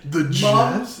got the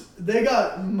moms. Jets? They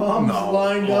got moms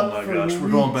lined up. Oh my for gosh, weeks. we're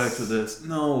going back to this.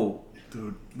 No,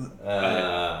 dude,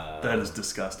 that is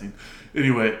disgusting.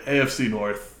 Anyway, AFC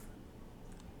North.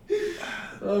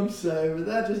 I'm sorry, but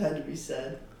that just had to be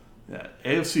said. Yeah,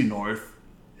 AFC North,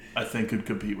 I think could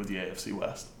compete with the AFC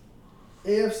West.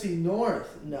 AFC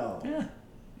North, no. Yeah,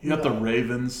 you got the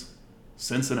Ravens,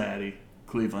 Cincinnati,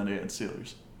 Cleveland, and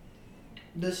Steelers.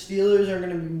 The Steelers are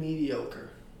going to be mediocre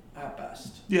at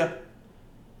best. Yeah,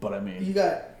 but I mean, you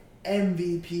got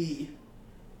MVP,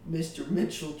 Mr.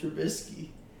 Mitchell Trubisky,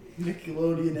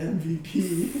 Nickelodeon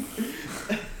MVP.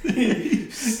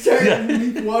 Starting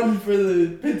week 1 for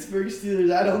the Pittsburgh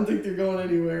Steelers. I don't think they're going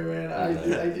anywhere, man. I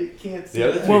can't see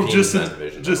that. Well, just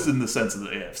in the sense of the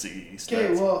AFC East.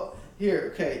 Okay, well,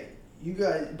 here, you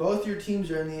guys, both your teams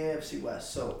are in the AFC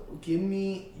West, so give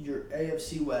me your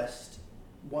AFC West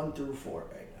 1 through 4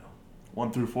 right now.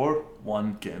 1 through 4,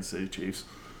 1 Kansas City Chiefs.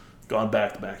 Gone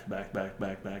back. No.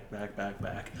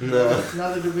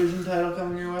 Another division title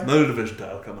coming your way? Another division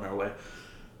title coming our way.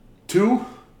 2,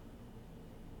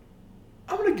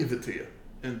 I'm going to give it to you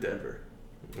in Denver.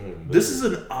 This is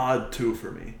an odd 2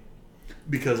 for me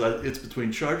because it's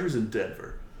between Chargers and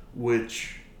Denver,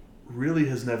 which really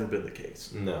has never been the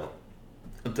case. No.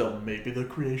 Until maybe the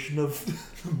creation of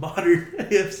the modern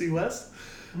AFC West.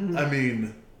 I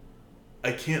mean,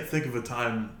 I can't think of a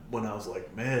time when I was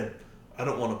like, man, I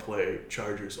don't want to play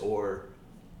Chargers or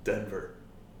Denver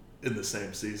in the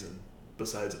same season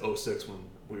besides 06 when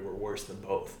we were worse than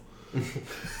both.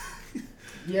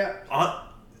 Yeah.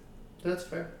 That's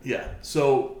fair. Yeah.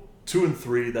 So 2 and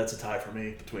 3, that's a tie for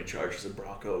me between Chargers and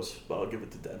Broncos, but I'll give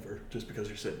it to Denver just because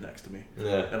you're sitting next to me.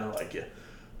 Yeah. And I like you.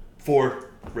 4,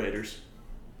 Raiders.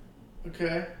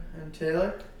 Okay, and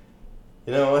Taylor?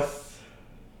 You know what?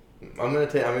 I'm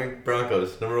going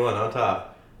Broncos, number 1, on top.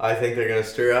 I think they're going to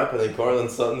stir up. I think Cortland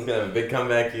Sutton's going to have a big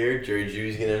comeback year. Jerry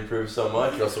Jeudy's going to improve so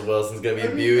much. Russell Wilson's going to be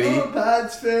a beauty. I'm a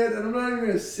Pats fan, and I'm not even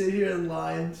going to sit here and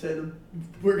lie and say that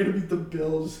we're going to beat the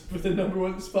Bills with the number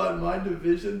 1 spot in my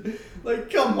division. Like,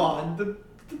 come on.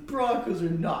 The Broncos are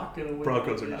not going to win.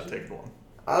 Broncos are not taking one.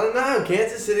 I don't know.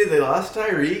 Kansas City, they lost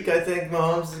Tyreek. I think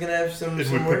Mahomes is going to have some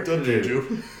work to do.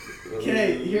 Juju.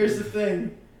 Okay, here's the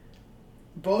thing.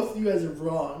 Both of you guys are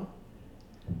wrong.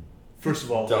 First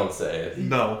of all, Don't say it.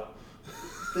 no.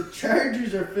 The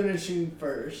Chargers are finishing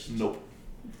first. Nope.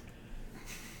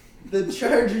 The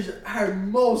Chargers are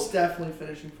most definitely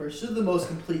finishing first. They're the most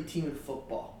complete team in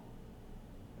football.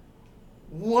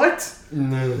 What?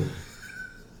 No.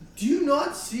 Do you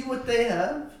not see what they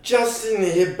have? Justin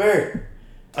Herbert.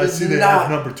 I see they have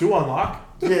number 2 on lock.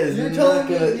 Yes, You're telling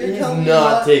me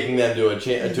not taking them to a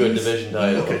division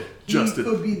title. Okay, He Justin.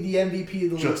 could be the MVP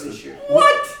of the league this year.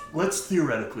 What? Let's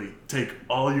theoretically take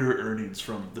all your earnings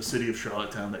from the city of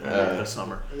Charlottetown that you made this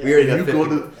summer. Yeah. We already And got you go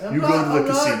 50. to the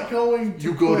casino. Not going to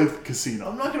You go to put- the casino.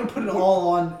 I'm not going to put it all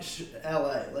on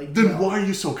LA. Like, Then no. why are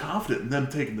you so confident in them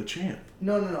taking the champ?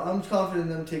 No. I'm confident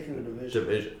in them taking the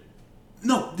division.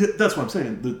 No, that's what I'm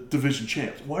saying. The division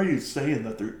champs. Why are you saying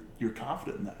that you're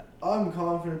confident in that? I'm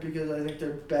confident because I think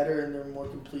they're better and they're more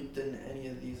complete than any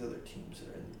of these other teams that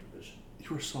are in the division.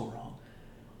 You were so wrong.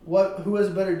 Who has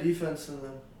a better defense than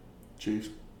them? Chiefs.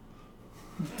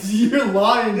 You're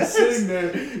lying Yes. sitting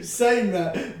there saying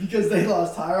that because they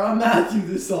lost Tyrann Mathieu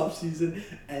this offseason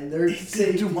and their He didn't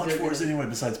safeties do much are for us gonna- anyway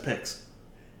besides picks.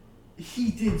 He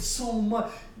did so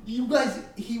much. You guys,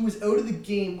 he was out of the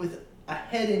game with a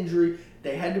head injury.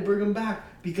 They had to bring him back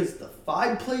because the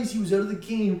 5 plays he was out of the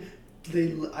game,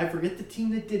 I forget the team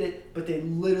that did it, but they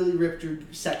literally ripped your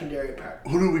secondary apart.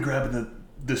 Who do we grab in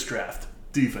this draft?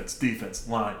 Defense,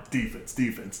 line, defense.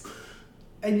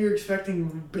 And you're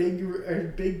expecting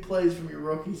big plays from your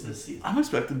rookies this season. I'm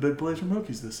expecting big plays from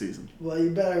rookies this season. Well,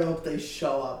 you better hope they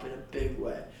show up in a big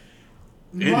way.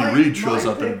 Andy Reid shows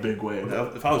my up in a pick- big way.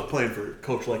 If I was playing for a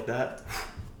coach like that,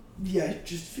 Yeah,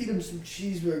 just feed him some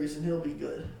cheeseburgers and he'll be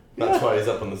good. That's why he's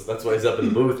up in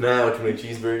the booth now, too many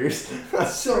cheeseburgers.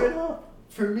 So,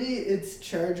 for me, it's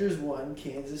Chargers 1,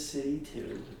 Kansas City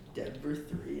 2, Denver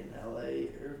 3, and LA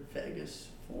or Vegas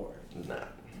 4. Nah.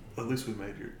 at least we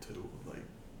made your 2. Like,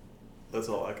 that's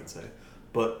all I can say.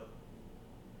 But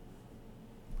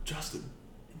Justin,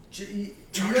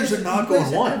 Chargers are not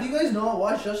going 1. Have you guys not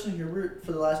watched Justin Herbert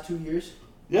for the last 2 years?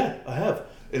 Yeah, I have.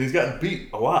 And he's gotten beat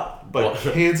a lot by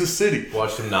Kansas City.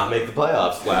 Watched him not make the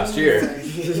playoffs last year.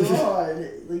 Oh my God.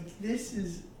 Like, this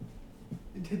is...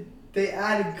 They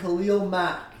added Khalil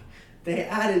Mack. They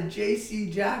added J.C.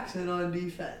 Jackson on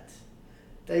defense.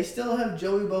 They still have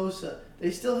Joey Bosa.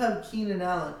 They still have Keenan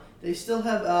Allen. They still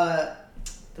have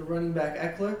the running back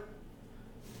Eckler.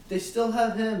 They still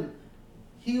have him.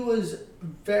 He was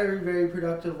very, very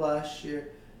productive last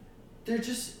year. They're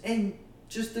just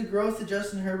the growth of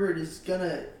Justin Herbert is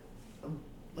gonna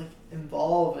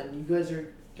evolve, and you guys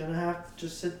are gonna have to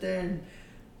just sit there and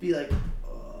be like,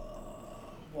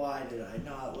 why did I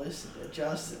not listen to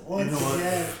Justin once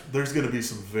again? There's going to be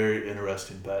some very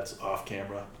interesting bets off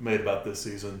camera made about this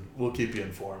season. We'll keep you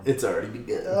informed. It's already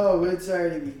begun. Oh, it's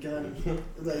already begun.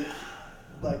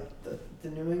 like the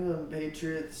New England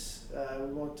Patriots, we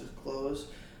won't disclose,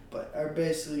 but are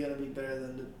basically going to be better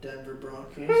than the Denver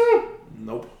Broncos.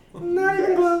 Nope. Not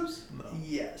even close. No.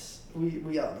 Yes,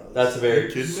 we all know That's a this. very Are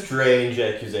you kidding me? strange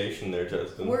accusation there,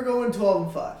 Justin. We're going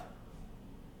 12-5.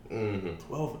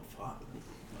 Mm-hmm. 12-5.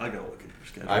 I got to look at your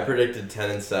schedule. I predicted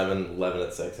 10-7,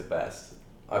 11-6 at best.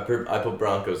 I put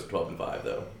Broncos at 12-5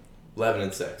 though.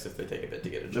 11-6 if they take a bit to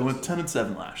get adjusted. They went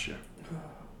 10-7 last year.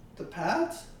 The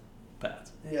Pats?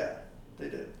 Pats. Yeah, they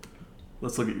did.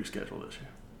 Let's look at your schedule this year.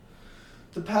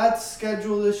 The Pats'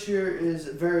 schedule this year is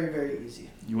very, very easy.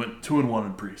 You went 2-1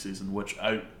 in preseason, which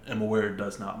I am aware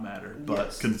does not matter. But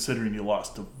Yes. considering you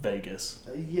lost to Vegas,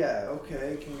 Yeah,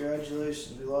 okay,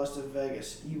 congratulations. We lost to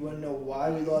Vegas. You want to know why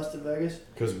we lost to Vegas?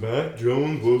 Because Mac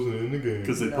Jones wasn't in the game.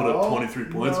 because they put up 23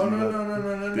 points and you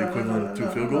got the equivalent of 2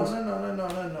 field goals.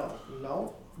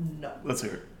 No. Let's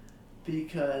hear it.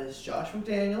 Because Josh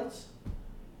McDaniels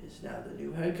is now the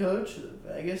new head coach of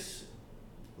the Vegas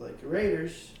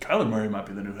Raiders. Kyler Murray might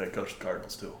be the new head coach of the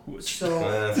Cardinals too. Which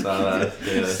That's not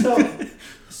that.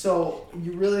 So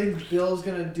you really think Bill's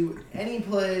gonna do any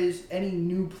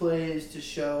new plays to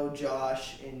show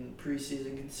Josh in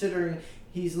preseason, considering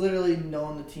He's literally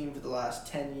known the team for the last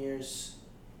 10 years.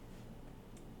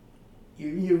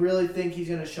 You really think he's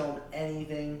going to show them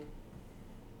anything?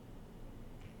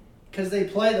 Because they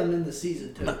play them in the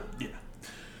season, too. Yeah.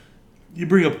 You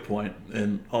bring up a point,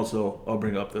 and also I'll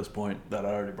bring up this point that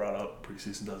I already brought up.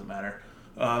 Preseason doesn't matter.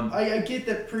 I get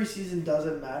that preseason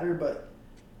doesn't matter, but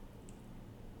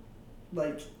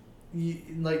I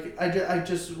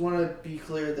just want to be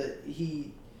clear that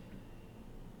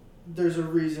there's a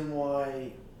reason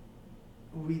why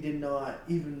we did not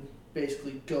even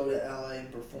basically go to LA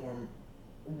and perform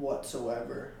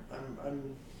whatsoever.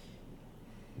 I'm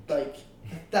like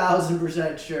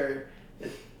 1,000% sure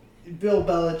that Bill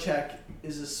Belichick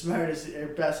is the smartest or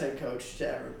best head coach to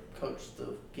ever coach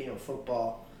the game of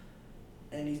football.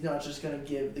 And he's not just going to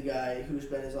give the guy who's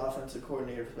been his offensive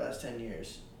coordinator for the last 10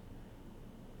 years.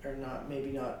 Or not,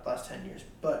 maybe not last 10 years,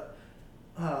 but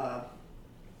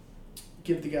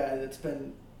give the guy that's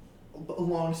been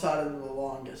alongside him the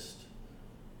longest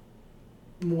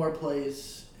more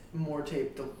plays, more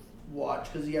tape to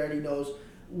watch, because he already knows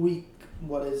week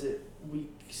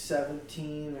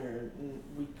 17 or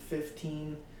week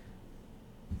 15,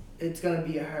 it's going to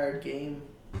be a hard game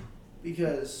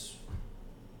because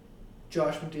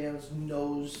Josh McDaniels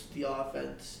knows the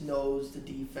offense, knows the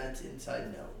defense inside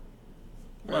and out.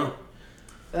 Well,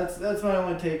 that's my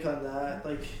only take on that.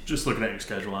 Like, just looking at your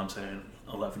schedule, I'm saying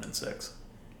 11-6.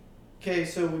 Okay,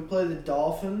 so we play the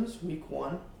Dolphins week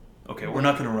 1. Okay, we're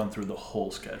not going to run through the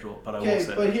whole schedule, but I will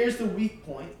say. Okay, but here's the weak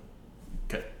point.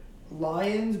 Okay.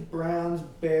 Lions, Browns,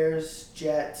 Bears,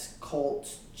 Jets,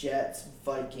 Colts, Jets,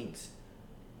 Vikings.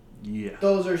 Yeah.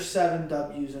 Those are 7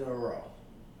 W's in a row.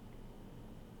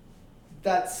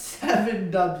 That's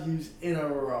 7 W's in a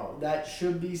row. That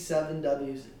should be 7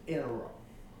 W's in a row.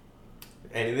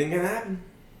 Anything can happen.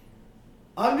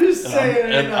 I'm just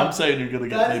saying. And I'm saying you're going to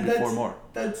get maybe 4 more.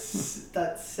 That's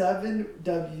 7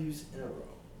 W's in a row.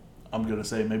 I'm going to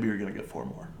say maybe you're going to get 4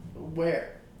 more.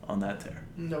 Where? On that tear.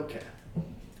 Okay.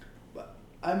 But,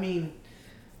 I mean,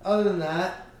 other than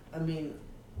that, I mean,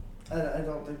 I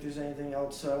don't think there's anything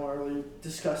else I want to really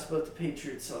discuss about the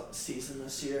Patriots season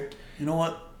this year. You know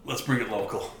what? Let's bring it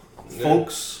local. Yeah.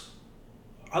 Folks,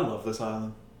 I love this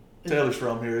island. Taylor's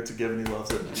from here. It's a given. He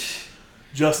loves it.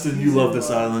 Justin, you love this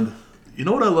island. You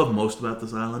know what I love most about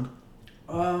this island?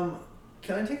 Can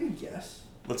I take a guess?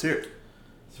 Let's hear it.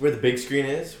 It's where the big screen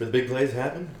is, where the big plays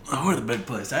happen. Oh, where the big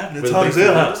place happening? Where It's the Hunter's big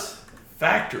Ale food House.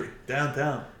 Factory,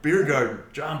 downtown. Beer garden,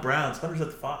 John Brown's, Hunter's at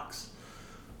the Fox.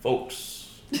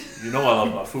 Folks, you know I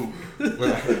love my food.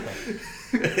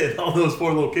 And all those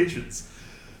 4 locations.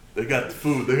 They got the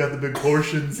food. They got the big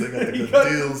portions. They got the good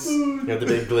deals. You got the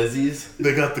big glizzies.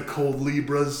 They got the cold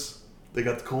Libras. They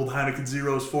got the cold Heineken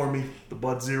Zeros for me. The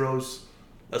Bud Zeros.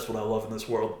 That's what I love in this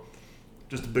world.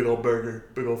 Just a big old burger,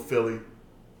 big old Philly,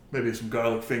 maybe some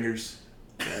garlic fingers.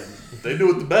 And they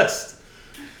do it the best.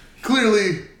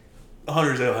 Clearly,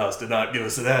 Hunter's Ale House did not give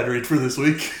us an ad read for this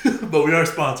week, but we are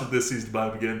sponsored this season by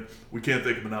them again. We can't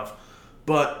thank them enough.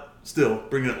 But still,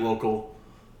 bringing it local.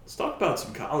 Let's talk about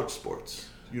some college sports,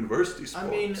 university sports. I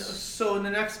mean, so in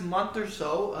the next month or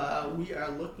so, we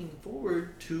are looking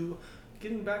forward to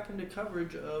getting back into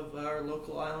coverage of our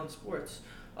local island sports.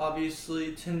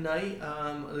 Obviously, tonight,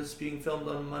 this is being filmed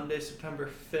on Monday, September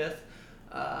 5th,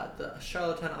 the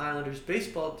Charlottetown Islanders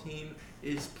baseball team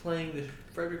is playing the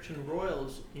Fredericton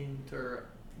Royals in their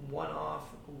one-off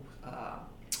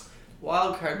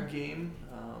wild card game,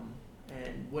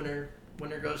 and winner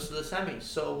goes to the semis.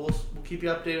 So we'll keep you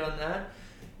updated on that.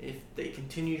 If they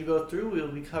continue to go through, we'll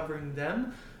be covering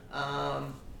them.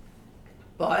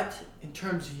 But in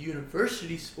terms of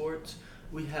university sports,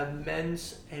 we have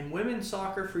men's and women's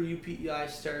soccer for UPEI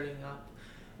starting up.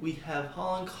 We have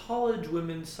Holland College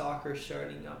women's soccer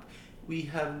starting up. We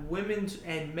have women's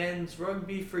and men's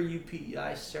rugby for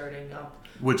UPEI starting up.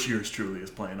 Which yours truly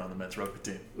is playing on the men's rugby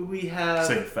team. We have...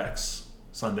 St. FX,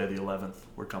 Sunday the 11th.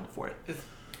 We're coming for you.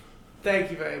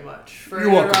 Thank you very much for You're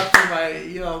welcome. interrupting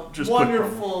my Just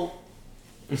wonderful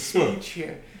speech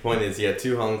here. Point is, you got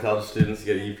 2 Holland College students,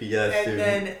 you got a UPS And student.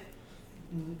 then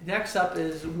next up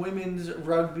is women's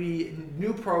rugby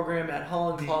new program at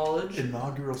Holland College.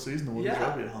 Inaugural season of women's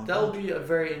rugby at Holland that'll College. be a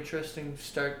very interesting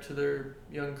start to their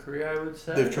young career, I would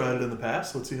say. They've tried it in the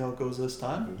past. Let's see how it goes this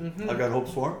time. Mm-hmm. I've got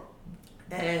hopes for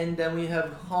them. And then we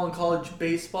have Holland College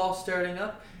baseball starting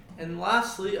up. And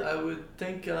lastly, I would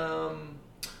think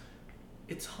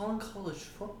it's Holland College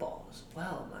football as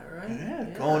well, am I right? Yeah,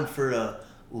 going for a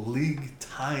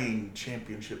league-tying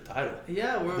championship title.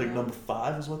 Yeah, I think number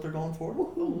 5 is what they're going for.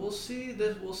 We'll see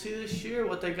this year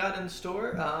what they got in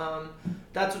store.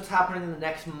 That's what's happening in the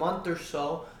next month or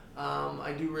so.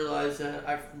 I do realize that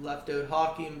I've left out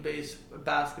hockey and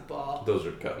basketball. Those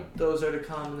are to come. Those are to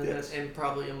come in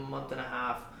probably a month and a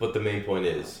half. But the main point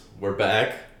is, we're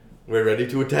back, we're ready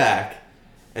to attack,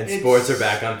 and sports are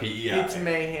back on PEI. It's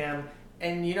mayhem.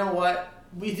 And you know what?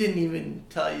 We didn't even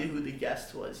tell you who the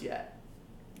guest was yet.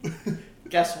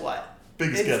 Guess what?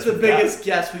 It's the biggest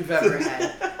guest we've ever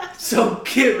had. So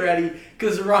get ready,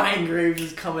 because Ryan Graves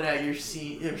is coming at your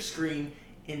screen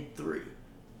in 3,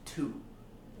 2,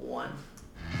 1.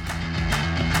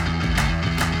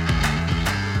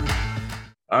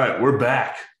 All right, we're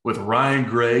back with Ryan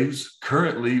Graves,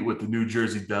 currently with the New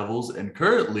Jersey Devils and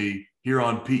currently here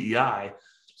on PEI.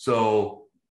 So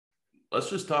let's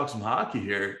just talk some hockey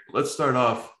here. Let's start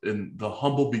off in the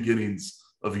humble beginnings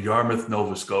of Yarmouth,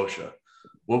 Nova Scotia.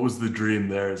 What was the dream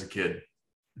there as a kid?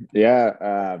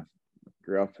 Yeah,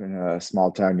 grew up in a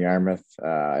small town, Yarmouth.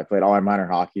 I played all my minor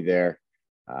hockey there.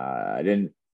 I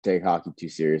didn't take hockey too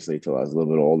seriously till I was a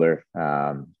little bit older.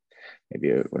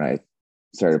 Maybe when I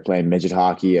started playing midget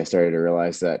hockey, I started to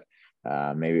realize that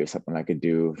maybe it was something I could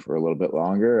do for a little bit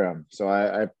longer. So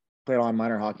I played all my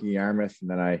minor hockey in Yarmouth, and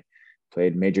then I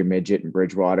played major midget in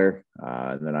Bridgewater.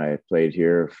 And then I played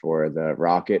here for the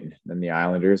Rocket and then the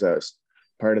Islanders. I was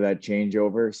part of that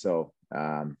changeover. So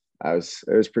it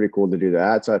was pretty cool to do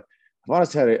that. So I've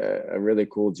honestly had a really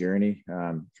cool journey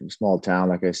from small town,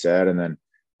 like I said, and then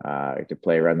to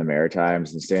play around the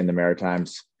Maritimes and stay in the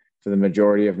Maritimes for the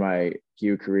majority of my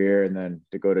Q career, and then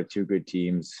to go to 2 good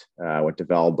teams. Went to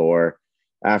Val d'Or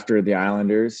after the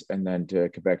Islanders, and then to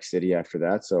Quebec City after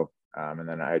that. So and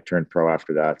then I turned pro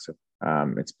after that. So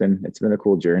it's been a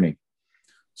cool journey.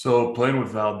 So playing with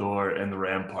Val d'Or and the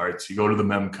Ramparts, you go to the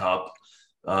Mem Cup.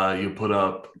 You put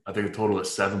up, I think, a total of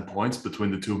 7 points between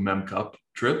the 2 Mem Cup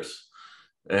trips.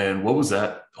 And what was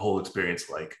that whole experience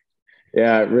like?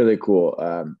 Yeah, really cool.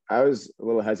 I was a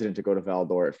little hesitant to go to Val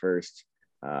d'Or at first.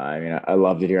 I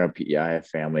loved it here on PEI. I have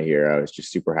family here. I was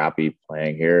just super happy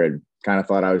playing here and kind of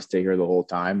thought I would stay here the whole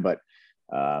time. But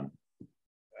I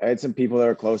had some people that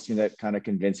were close to me that kind of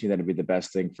convinced me that it'd be the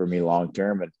best thing for me long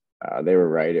term. And they were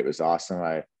right. It was awesome.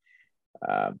 I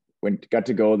got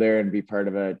to go there and be part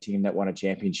of a team that won a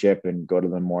championship and go to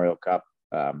the Memorial Cup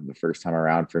the first time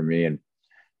around for me. And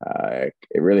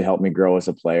it really helped me grow as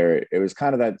a player. It was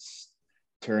kind of that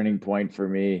turning point for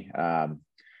me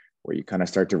where you kind of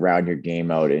start to round your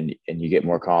game out and you get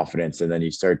more confidence, and then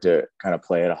you start to kind of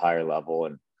play at a higher level.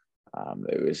 And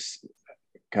it was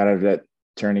kind of that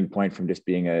turning point from just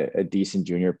being a decent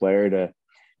junior player to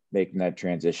making that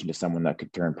transition to someone that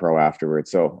could turn pro afterwards.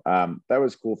 So that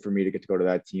was cool for me to get to go to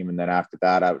that team. And then after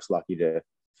that, I was lucky to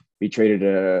be traded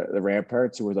to the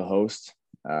Ramparts, who were the host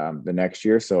the next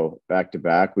year. So back to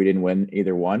back, we didn't win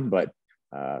either one, but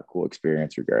cool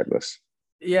experience regardless.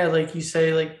 Yeah, like you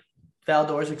say, like Val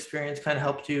d'Or's experience kind of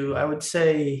helped you. I would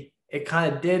say it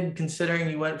kind of did,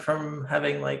 considering you went from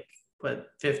having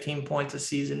 15 points a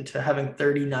season to having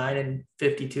 39 and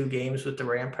 52 games with the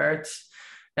Ramparts.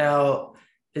 Now,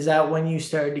 is that when you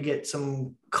started to get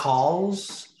some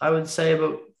calls, I would say,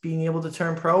 about being able to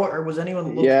turn pro, or was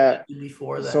anyone looking at you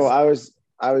before that? So I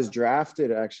was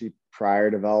drafted actually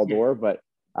prior to Val d'Or, but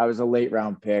I was a late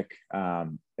round pick.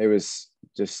 It was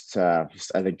just I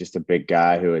think just a big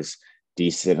guy who was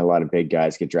decent. A lot of big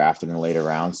guys get drafted in the later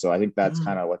rounds. So I think that's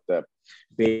kind of what the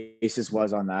basis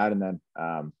was on that. And then,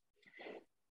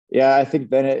 I think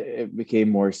then it became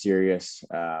more serious.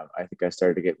 I think I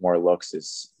started to get more looks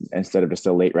instead of just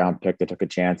a late round pick that took a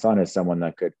chance on, as someone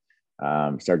that could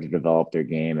start to develop their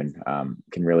game and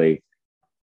can really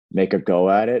make a go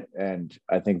at it. And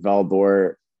I think Val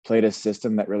d'Or played a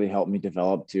system that really helped me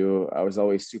develop too. I was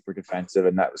always super defensive,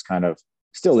 and that was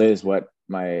still is what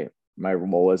my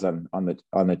role is on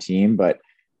the team, but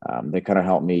they kind of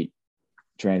helped me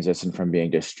transition from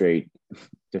being just straight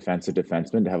defensive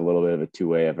defenseman to have a little bit of a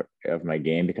two-way of my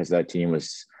game, because that team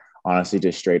was honestly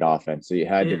just straight offense. So you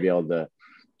had to be able to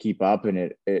keep up, and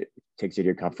it takes you to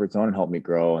your comfort zone and helped me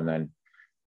grow. And then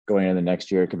going into the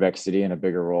next year at Quebec City in a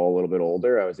bigger role, a little bit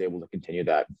older, I was able to continue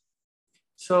that.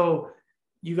 So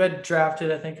you got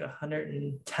drafted, I think,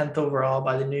 110th overall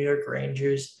by the New York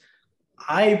Rangers.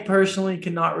 I personally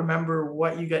cannot remember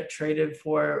what you got traded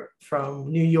for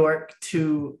from New York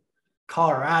to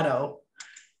Colorado.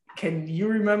 Can you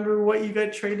remember what you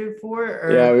got traded for?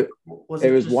 Or it was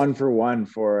just 1-for-1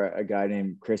 for a guy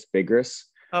named Chris Bigris.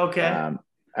 Okay.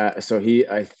 So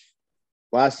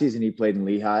last season he played in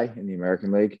Lehigh in the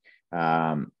American League.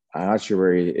 I'm not sure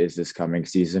where he is this coming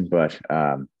season, but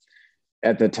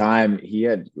at the time he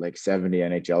had 70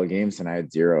 NHL games and I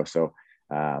had 0. So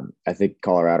I think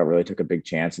Colorado really took a big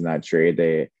chance in that trade.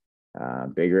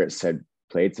 Bigris had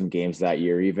played some games that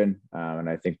year even. And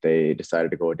I think they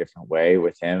decided to go a different way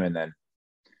with him, and then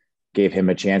gave him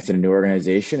a chance in a new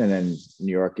organization. And then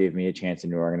New York gave me a chance in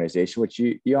a new organization, which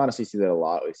you honestly see that a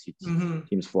lot. We see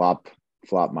teams flop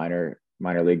minor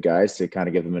league guys to kind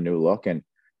of give them a new look. And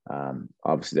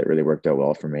obviously that really worked out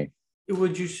well for me.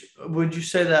 Would you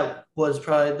say that was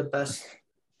probably the best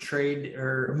trade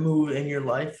or move in your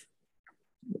life?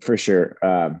 For sure.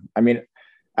 I mean,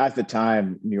 at the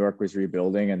time, New York was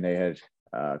rebuilding, and they had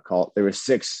there was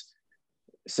six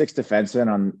defensemen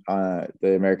on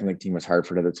the American League team was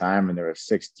Hartford at the time, and there were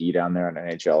 6 D down there on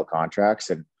NHL contracts,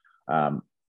 and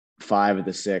 5 of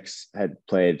the 6 had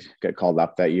got called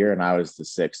up that year, and I was the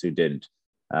 6th who didn't.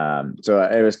 So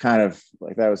it was kind of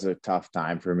like that was a tough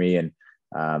time for me, and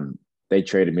they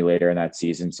traded me later in that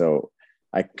season, so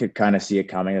I could kind of see it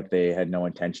coming that they had no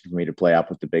intention for me to play up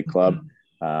with the big club.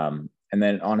 And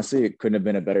then honestly, it couldn't have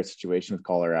been a better situation with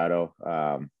Colorado.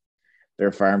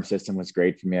 Their farm system was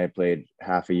great for me. I played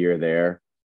half a year there.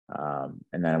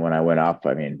 And then when I went up,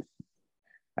 I mean,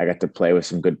 I got to play with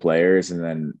some good players, and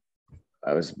then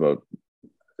I was about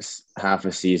half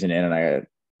a season in, and I got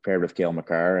paired with Cale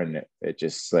Makar, and it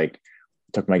just like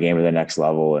took my game to the next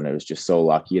level. And it was just so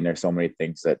lucky. And there's so many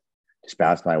things that just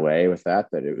bounced my way with that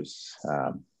it was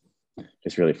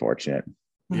just really fortunate.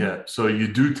 Yeah. So you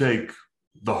do take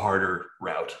the harder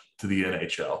route to the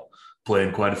NHL,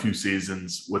 playing quite a few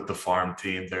seasons with the farm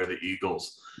team. They're the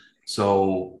Eagles.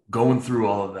 So going through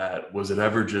all of that, was it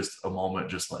ever just a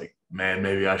moment just like, man,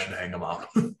 maybe I should hang them up?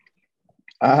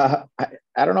 I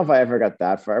don't know if I ever got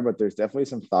that far, but there's definitely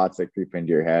some thoughts that creep into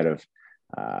your head of,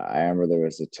 I remember there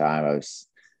was a time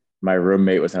my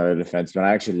roommate was another defenseman.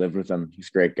 I actually lived with him. He's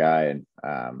a great guy.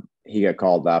 And he got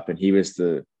called up, and he was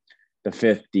the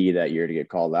 5th D that year to get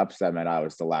called up. So that meant I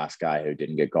was the last guy who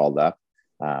didn't get called up.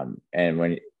 And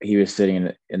when he was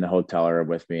sitting in the hotel room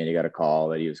with me, and he got a call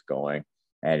that he was going,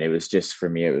 and it was just, for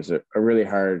me, it was a really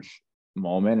hard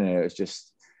moment. And it was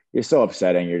just, you're so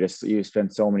upsetting. You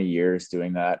spend so many years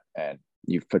doing that, and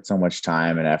you've put so much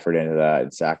time and effort into that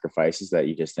and sacrifices that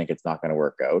you just think it's not going to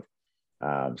work out.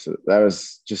 So that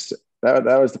was just, that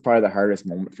was probably the hardest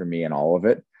moment for me in all of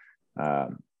it.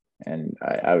 And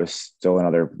I was still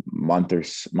another month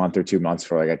or 2 months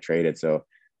before I got traded. So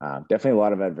definitely a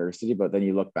lot of adversity, but then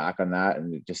you look back on that,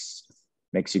 and it just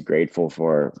makes you grateful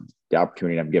for the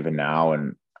opportunity I'm given now,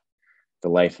 and the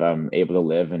life I'm able to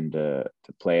live, and to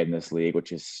play in this league,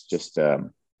 which is just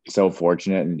so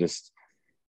fortunate. And just,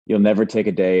 you'll never take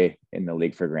a day in the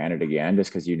league for granted again,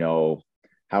 just because you know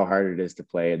how hard it is to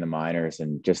play in the minors,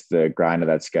 and just the grind of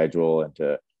that schedule,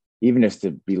 and even just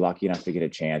to be lucky enough to get a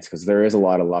chance, because there is a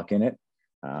lot of luck in it.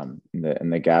 And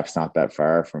the gap's not that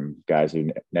far from guys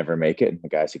who never make it and the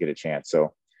guys who get a chance.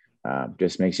 So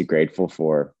just makes you grateful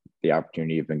for the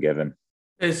opportunity you've been given.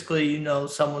 Basically,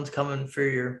 someone's coming for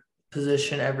your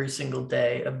position every single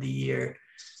day of the year.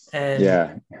 And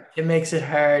yeah, it makes it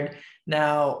hard.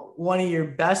 Now, one of your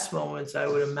best moments, I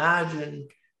would imagine,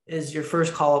 is your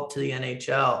first call up to the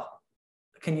NHL.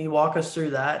 Can you walk us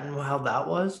through that and how that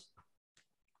was?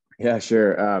 Yeah,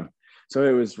 sure. So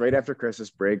it was right after Christmas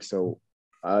break. So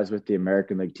I was with the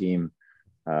American League team.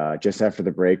 Just after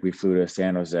the break, we flew to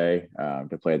San Jose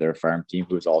to play their farm team,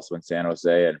 who was also in San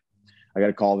Jose. And I got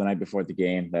a call the night before the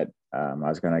game that I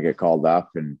was going to get called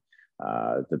up, and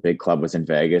the big club was in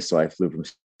Vegas. So I flew from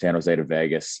San Jose to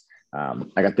Vegas.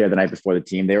 I got there the night before the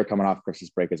team. They were coming off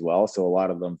Christmas break as well. So a lot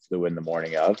of them flew in the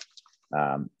morning of.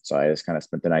 So I just kind of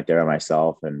spent the night there by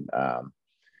myself, and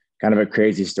kind of a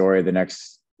crazy story. The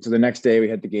next day we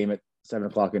had the game at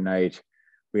 7:00 at night.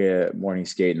 We had a morning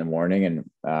skate in the morning,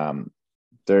 and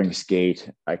during skate,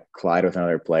 I collided with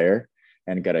another player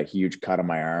and got a huge cut on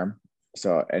my arm.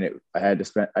 So, I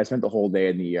spent the whole day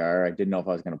in the ER. I didn't know if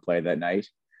I was going to play that night.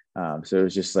 So it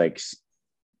was just like,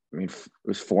 it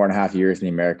was 4.5 years in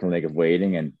the American League of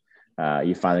waiting, and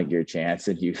you finally get your chance,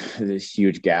 and you this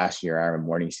huge gash in your arm in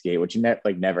morning skate, which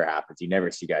never happens. You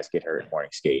never see guys get hurt in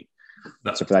morning skate.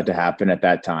 So for that to happen at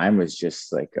that time was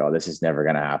just like, oh, this is never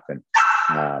going to happen.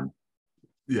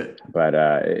 Yeah. But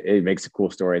it makes a cool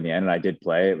story in the end, and I did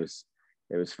play. It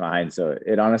was fine. So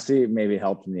it honestly maybe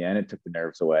helped in the end. It took the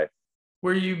nerves away.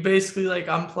 Were you basically like,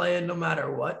 I'm playing no matter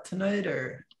what tonight,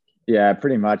 or? Yeah,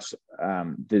 pretty much.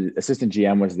 The assistant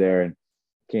GM was there and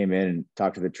came in and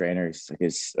talked to the trainer.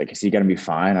 He's like, is he going to be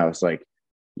fine? I was like,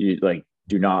 you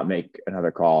do not make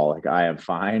another call. Like, I am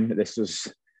fine. This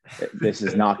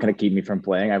is not going to keep me from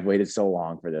playing. I've waited so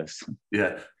long for this.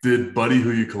 Yeah. Did Buddy,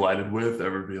 who you collided with,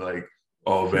 ever be like,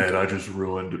 oh man, I just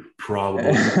ruined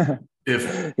probably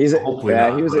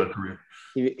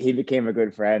he became a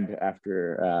good friend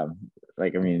after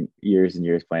years and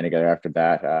years playing together after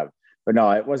that. but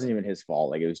no, it wasn't even his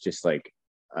fault. Like, it was just like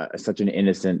such an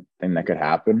innocent thing that could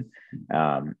happen.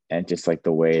 And just like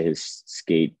the way his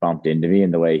skate bumped into me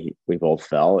and the way we both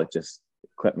fell, it just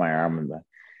clipped my arm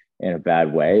in a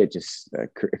bad way. It just a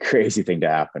crazy thing to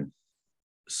happen.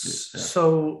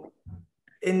 So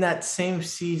in that same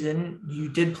season, you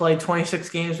did play 26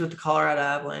 games with the Colorado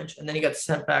Avalanche, and then you got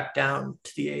sent back down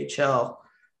to the AHL.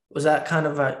 Was that kind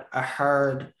of a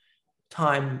hard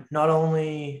time, not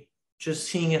only just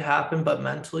seeing it happen, but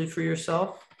mentally for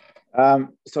yourself?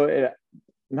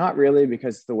 Not really,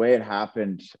 because the way it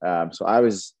happened, so I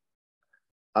was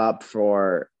up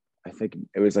for, I think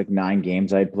it was like 9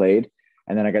 games I played,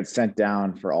 and then I got sent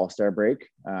down for All-Star break.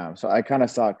 So I kind of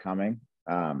saw it coming,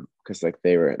 because like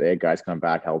they had guys come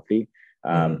back healthy.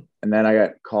 And then I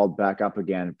got called back up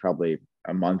again, probably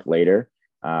a month later.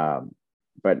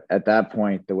 But at that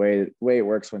point, the way it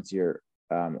works once you're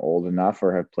old enough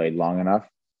or have played long enough,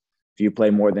 if you play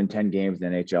more than 10 games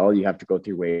in the NHL, you have to go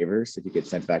through waivers if you get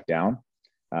sent back down.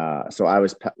 So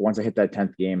once I hit that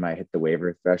 10th game, I hit the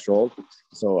waiver threshold.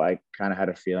 So I kind of had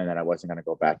a feeling that I wasn't going to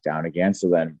go back down again. So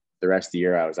then the rest of the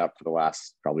year I was up for the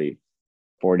last probably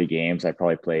 40 games. I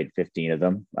probably played 15 of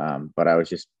them. But I was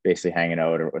just basically hanging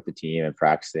out with the team and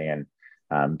practicing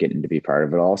and getting to be part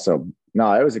of it all. So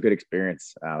no, it was a good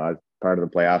experience. I was part of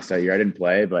the playoffs that year. I didn't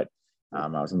play, but I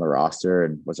was on the roster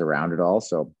and was around it all.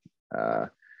 So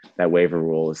that waiver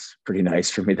rule was pretty nice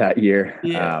for me that year.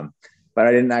 Yeah. But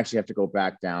I didn't actually have to go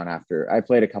back down after I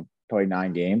played probably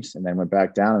 9 games and then went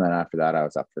back down. And then after that, I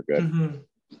was up for good. Mm-hmm.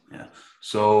 Yeah.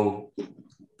 So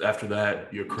after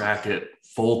that, you crack it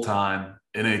full-time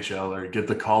NHL or get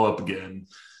the call up again,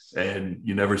 and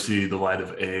you never see the light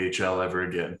of AHL ever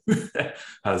again.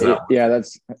 How's that? Yeah,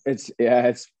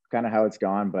 it's kind of how it's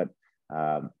gone. But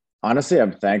honestly,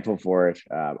 I'm thankful for it.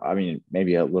 I mean,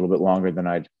 maybe a little bit longer than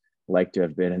I'd like to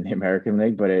have been in the American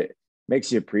League, but it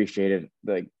makes you appreciate it.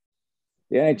 Like,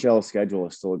 the NHL schedule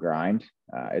is still a grind.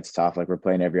 It's tough. Like, we're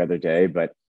playing every other day,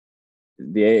 but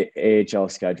the AHL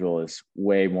schedule is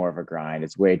way more of a grind.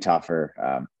 It's way tougher.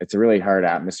 It's a really hard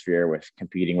atmosphere with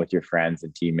competing with your friends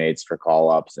and teammates for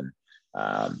call-ups and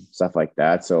stuff like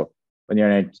that. So when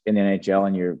you're in the NHL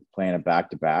and you're playing a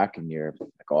back-to-back and you're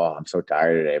like, oh, I'm so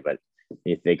tired today. But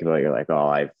you think about it, you're like, oh,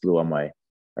 I flew on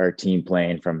our team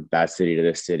plane from that city to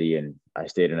this city, and I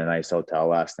stayed in a nice hotel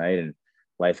last night, and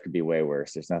life could be way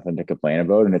worse. There's nothing to complain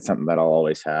about, and it's something that I'll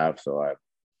always have. So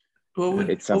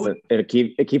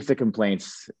it keeps the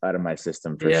complaints out of my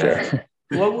system for sure.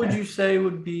 What would you say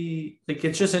would be, like,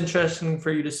 it's just interesting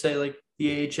for you to say, like,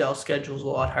 the AHL schedule is a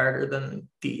lot harder than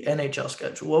the NHL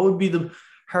schedule. What would be the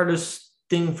hardest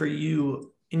thing for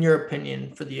you, in your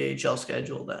opinion, for the AHL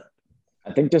schedule then?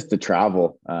 I think just the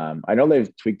travel. I know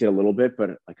they've tweaked it a little bit, but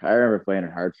like, I remember playing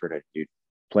in Hartford. You'd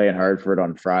play in Hartford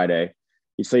on Friday.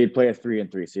 So you'd play a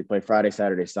 3-and-3. So you'd play Friday,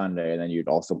 Saturday, Sunday, and then you'd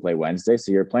also play Wednesday.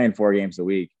 So you're playing 4 games a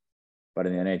week. But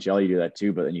in the NHL, you do that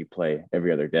too, but then you play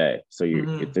every other day. So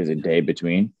there's a day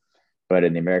between. But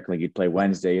in the American League, you'd play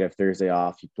Wednesday, you have Thursday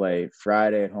off, you play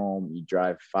Friday at home, you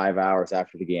drive 5 hours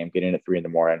after the game, get in at 3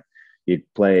 a.m. You'd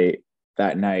play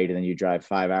that night, and then you drive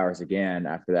 5 hours again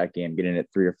after that game, get in at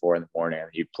 3 or 4 a.m, and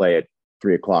you'd play at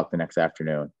 3 o'clock the next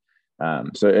afternoon.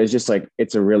 So it's just like,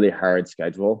 it's a really hard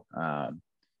schedule. I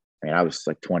mean, I was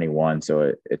like 21,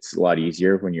 so it's a lot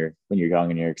easier when you're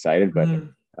young and you're excited, but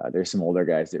there's some older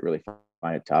guys that really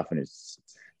find it tough, and it's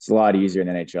a lot easier in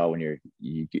the NHL when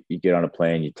you get on a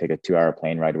plane, you take a 2-hour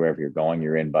plane ride wherever you're going,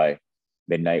 you're in by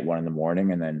midnight, 1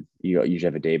 a.m, and then you usually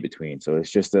have a day between. So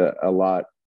it's just a lot,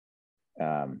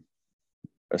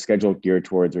 a schedule geared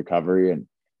towards recovery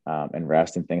and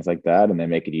rest and things like that, and they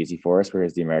make it easy for us,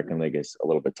 whereas the American League is a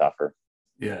little bit tougher.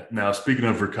 Yeah. Now, speaking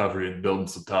of recovery and building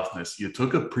some toughness, you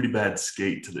took a pretty bad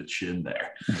skate to the chin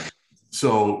there.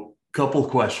 So, couple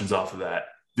questions off of that.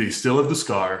 Do you still have the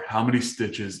scar? How many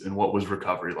stitches, and what was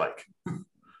recovery like?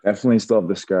 Definitely still have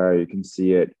the scar. You can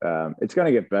see it. It's going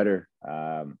to get better.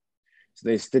 So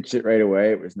they stitched it right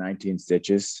away. It was 19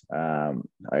 stitches. I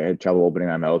had trouble opening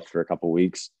my mouth for a couple of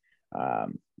weeks.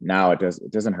 Now it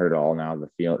doesn't hurt at all. Now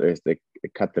they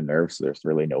cut the nerve, so there's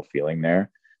really no feeling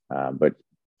there. But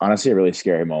honestly, a really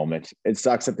scary moment. It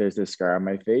sucks that there's this scar on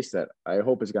my face that I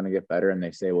hope is going to get better, and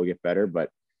they say will get better, but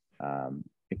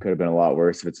it could have been a lot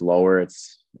worse. If it's lower,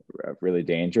 it's really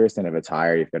dangerous, and if it's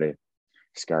higher, you've got a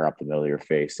scar up the middle of your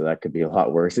face, so that could be a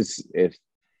lot worse. If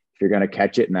you're going to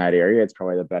catch it in that area, it's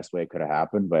probably the best way it could have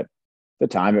happened, but at the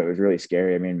time it was really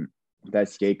scary. I mean, that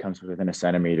skate comes within a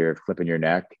centimeter of clipping your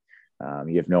neck.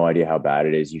 You have no idea how bad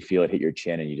it is. You feel it hit your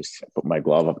chin, and you just put my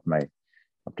glove up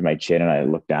to my chin, and I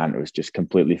looked down, and it was just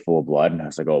completely full of blood, and I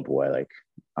was like, oh boy, like,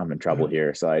 I'm in trouble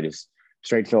here. So I just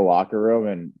straight to the locker room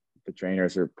and the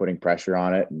trainers are putting pressure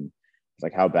on it, and it's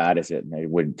like, how bad is it? And they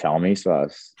wouldn't tell me. So I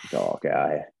was like, oh,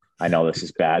 okay, I know this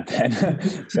is bad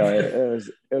then. So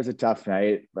it was a tough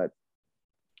night, but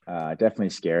definitely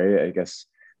scary. I guess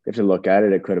if you look at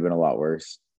it, it could have been a lot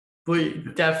worse.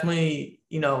 But definitely,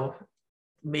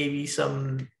 maybe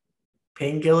some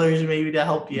painkillers maybe to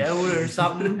help you out or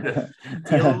something,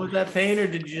 dealing with that pain, or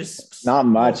did you just not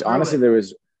much? Honestly, there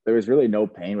was really no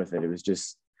pain with it. It was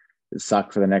just, it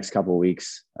sucked for the next couple of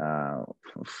weeks. I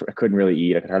couldn't really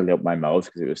eat. I could hardly open my mouth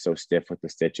because it was so stiff with the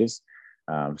stitches.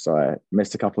 So I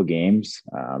missed a couple of games,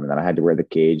 and then I had to wear the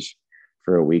cage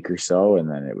for a week or so, and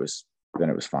then it was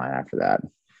fine after that.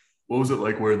 What was it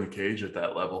like wearing the cage at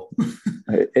that level?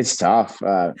 It's tough.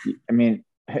 I mean,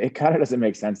 it kind of doesn't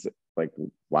make sense like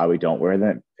why we don't wear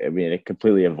them. I mean, it's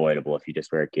completely avoidable if you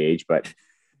just wear a cage, but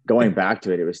going back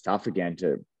to it, it was tough again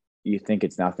you think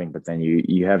it's nothing, but then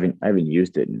I haven't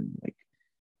used it in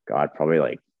probably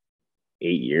like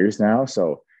 8 years now.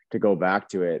 So to go back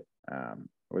to it, it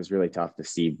was really tough to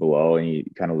see below, and you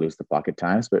kind of lose the puck at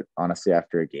times, but honestly,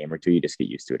 after a game or two, you just get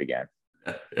used to it again.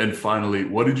 And finally,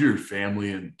 what did your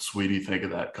family and Sweetie think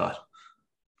of that cut?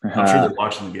 I'm sure they're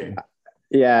watching the game.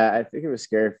 Yeah, I think it was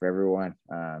scary for everyone.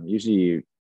 Usually, as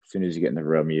soon as you get in the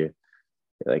room, you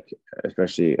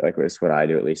especially it's what I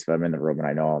do. At least if I'm in the room and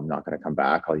I know I'm not going to come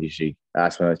back, I'll usually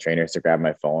ask one of the trainers to grab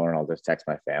my phone, and I'll just text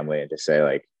my family and just say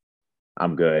like,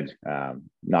 "I'm good,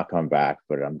 not coming back,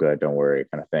 but I'm good. Don't worry,"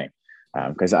 kind of thing.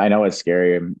 Because I know it's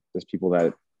scary. There's people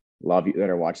that love you that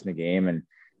are watching the game, and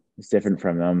it's different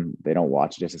from them. They don't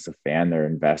watch it just as a fan. They're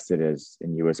invested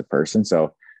in you as a person.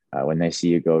 So when they see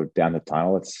you go down the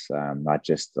tunnel, it's not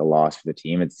just a loss for the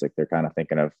team. It's like they're kind of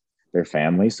thinking of their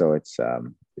family. So it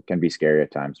can be scary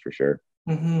at times for sure.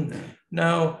 Mm-hmm.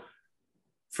 Now,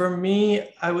 for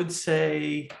me, I would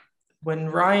say when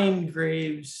Ryan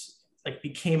Graves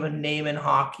became a name in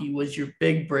hockey was your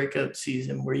big breakout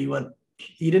season where you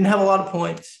didn't have a lot of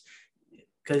points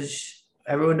because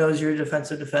everyone knows you're a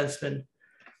defenseman,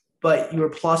 but you were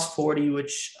plus 40,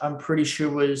 which I'm pretty sure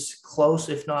was close,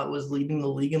 if not was leading the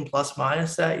league in plus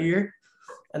minus that year.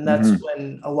 And that's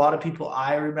when a lot of people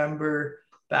I remember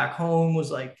back home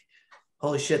was like,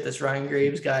 holy shit, this Ryan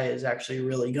Graves guy is actually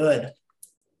really good.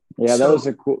 Yeah, that was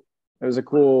a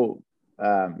cool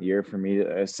year for me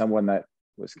as someone that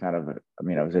was kind of,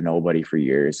 I was a nobody for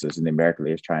years. I was in the American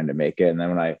League trying to make it. And then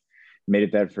when I made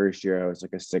it that first year, I was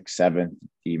like a 6th, 7th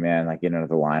D-man, in and out of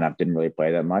the lineup, didn't really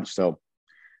play that much. So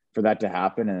for that to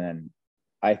happen, and then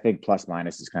I think plus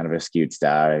minus is kind of a skewed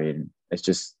stat. I mean, it's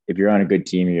just, if you're on a good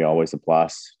team, you're always a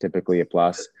plus, typically a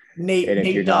plus.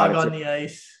 Nate Dogg on the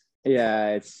ice.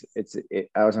 Yeah,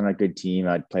 I was on a good team.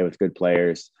 I'd play with good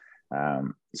players.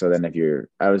 So then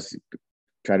I was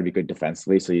trying to be good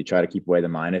defensively. So you try to keep away the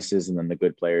minuses, and then the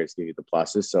good players give you the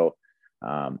pluses. So,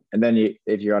 and then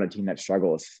if you're on a team that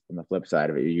struggles on the flip side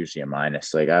of it, you're usually a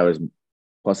minus. Like I was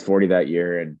plus 40 that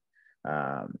year, and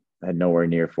had nowhere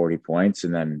near 40 points.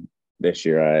 And then this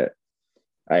year,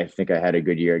 I think I had a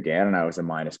good year again, and I was a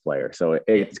minus player. So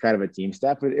it's kind of a team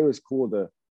step, but it was cool to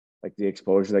the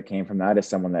exposure that came from that as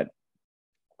someone that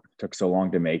took so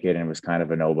long to make it and was kind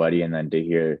of a nobody. And then to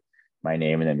hear my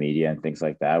name in the media and things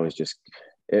like that was just,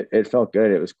 it felt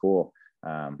good. It was cool.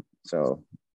 So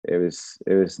it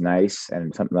was nice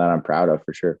and something that I'm proud of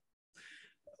for sure.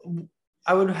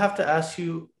 I would have to ask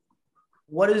you,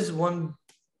 what is one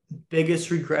biggest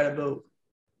regret about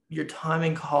your time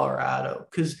in Colorado?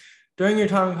 Because during your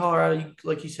time in Colorado,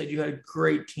 like you said, you had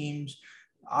great teams.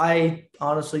 I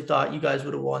honestly thought you guys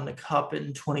would have won the cup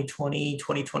in 2020,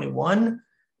 2021.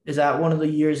 Is that one of the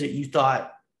years that you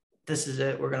thought, this is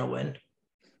it, we're going to win?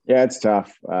 Yeah, it's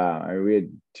tough. We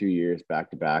had 2 years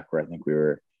back to back where I think we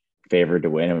were favored to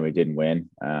win and we didn't win.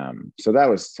 So that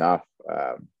was tough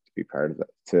to be part of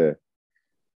it.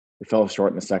 We fell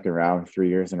short in the second round 3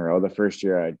 years in a row. The first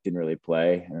year I didn't really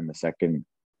play, and then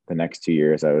the next 2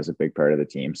 years I was a big part of the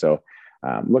team. So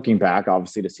looking back,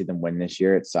 obviously to see them win this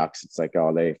year, it sucks. It's like,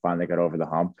 oh, they finally got over the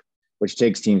hump, which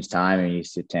takes teams time. And you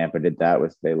see Tampa did that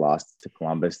they lost to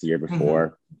Columbus the year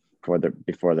before,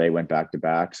 before they went back to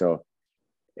back. So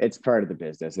it's part of the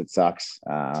business. It sucks.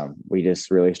 We just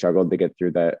really struggled to get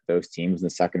through those teams in the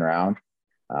second round.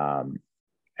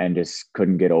 And just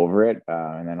couldn't get over it.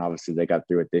 And then obviously they got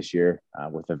through it this year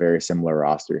with a very similar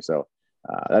roster. So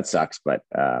that sucks, but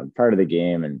part of the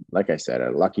game. And like I said,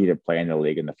 I'm lucky to play in the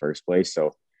league in the first place.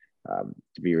 So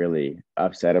to be really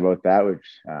upset about that, which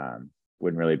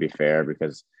wouldn't really be fair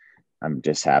because I'm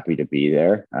just happy to be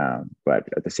there. But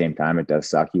at the same time, it does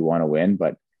suck. You want to win,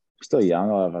 but I'm still young.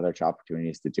 I'll have other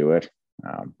opportunities to do it.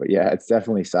 But yeah, it's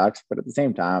definitely sucks. But at the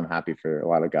same time, I'm happy for a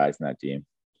lot of guys in that team.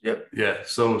 Yep. Yeah.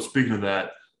 So speaking of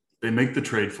that, they make the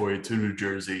trade for you to New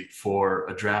Jersey for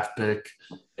a draft pick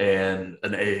and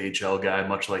an AHL guy,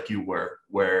 much like you were,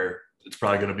 where it's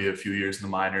probably going to be a few years in the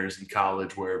minors in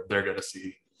college where they're going to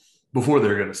see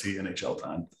NHL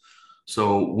time.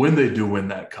 So when they do win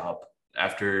that cup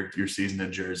after your season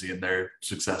in Jersey and their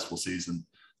successful season,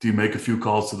 do you make a few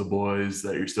calls to the boys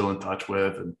that you're still in touch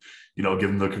with and, give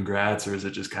them the congrats, or is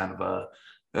it just kind of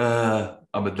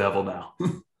I'm a devil now?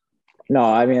 No,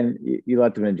 I mean, you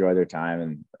let them enjoy their time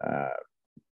and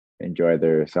enjoy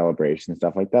their celebration and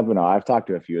stuff like that. But no, I've talked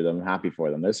to a few of them. I'm happy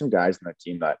for them. There's some guys in the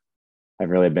team that have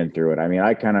really been through it. I mean,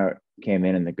 I kind of came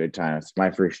in the good times.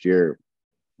 My first year,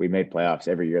 we made playoffs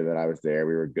every year that I was there.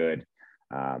 We were good.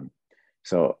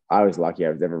 So I was lucky. I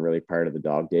was never really part of the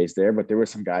dog days there, but there were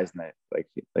some guys in that,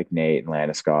 like Nate and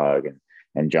Landeskog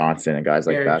and Johnson and guys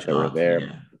like that were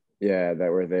there. Yeah,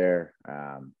 that were there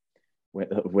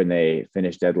when they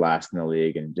finished dead last in the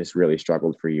league and just really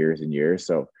struggled for years and years.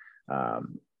 So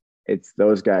it's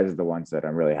those guys are the ones that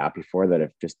I'm really happy for, that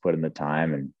have just put in the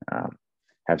time and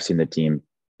have seen the team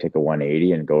take a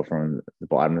 180 and go from the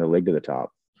bottom of the league to the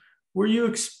top. Were you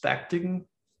expecting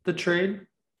the trade?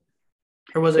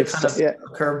 Or was it kind of a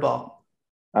curveball?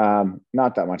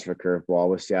 Not that much of a curveball.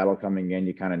 With Seattle coming in,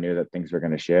 you kind of knew that things were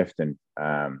going to shift, and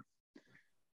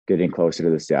getting closer to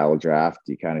the Seattle draft,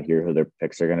 you kind of hear who their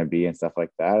picks are going to be and stuff like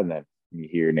that. And then you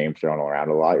hear your name thrown around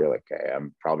a lot. You're like, hey,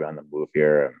 I'm probably on the move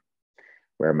here.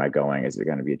 Where am I going? Is it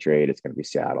going to be a trade? It's going to be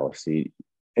Seattle. See,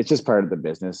 it's just part of the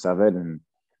business of it. And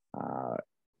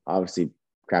obviously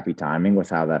crappy timing with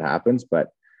how that happens, but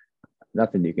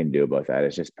nothing you can do about that.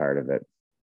 It's just part of it.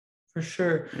 For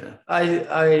sure. Yeah.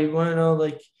 I want to know,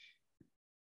 like,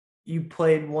 you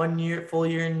played 1 year, full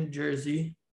year in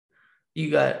Jersey. You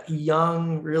got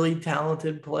young, really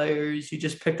talented players. You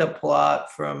just picked up Palat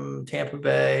from Tampa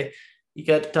Bay. You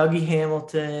got Dougie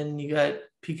Hamilton. You got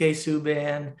PK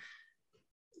Subban.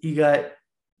 You got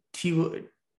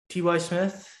T.Y.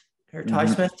 Smith or Ty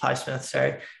Smith. Ty Smith,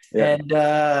 sorry. Yeah.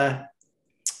 And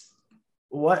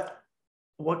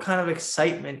what kind of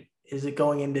excitement is it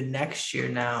going into next year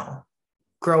now,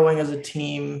 growing as a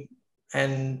team,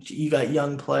 and you got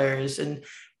young players, and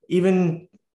even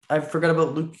I forgot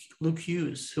about Luke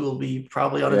Hughes, who will be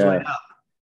probably on his way up.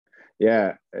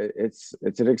 Yeah, it's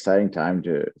an exciting time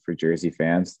for Jersey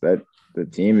fans. That the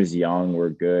team is young, we're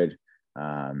good.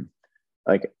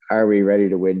 Are we ready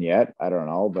to win yet? I don't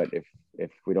know, but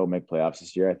if we don't make playoffs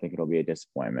this year, I think it'll be a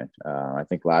disappointment. I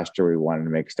think last year we wanted to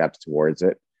make steps towards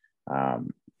it.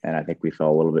 And I think we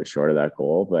fell a little bit short of that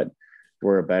goal, but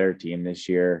we're a better team this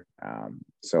year.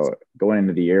 So going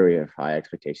into the year, we have high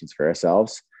expectations for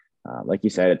ourselves. Like you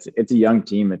said, it's a young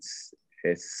team. It's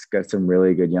got some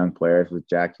really good young players with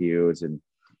Jack Hughes and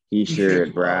Heischer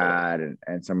and Brad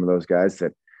and some of those guys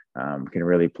that can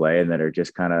really play and that are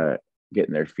just kind of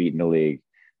getting their feet in the league.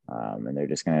 And they're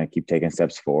just going to keep taking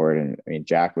steps forward. And I mean,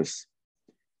 Jack was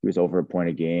over a point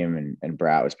a game, and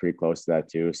Brat was pretty close to that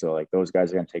too. So like those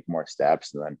guys are going to take more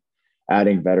steps, and then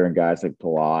adding veteran guys like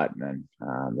Palat, and then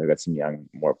they've got some young,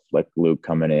 more like Luke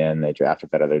coming in. They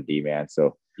drafted that other D-man.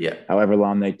 So yeah, however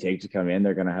long they take to come in,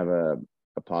 they're going to have a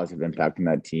positive impact on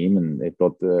that team, and they've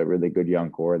built a really good young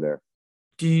core there.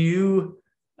 Did you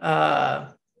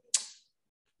have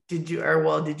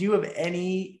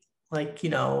any, like,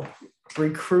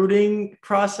 recruiting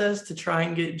process to try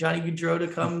and get Johnny Gaudreau to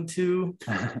come to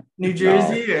New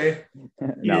Jersey? Or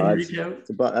no,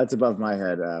 that's above my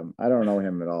head. I don't know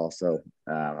him at all, so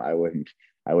I wouldn't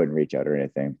reach out or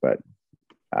anything. But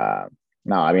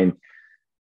no, I mean,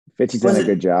 Fitzy's done a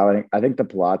good job. I think the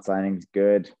Palat signing's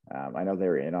good. I know they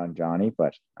were in on Johnny,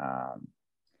 but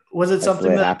was it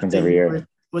something that happens every year?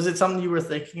 Was it something you were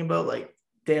thinking about, like,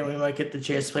 damn, we might get the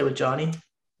chance to play with Johnny?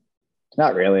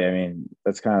 Not really. I mean,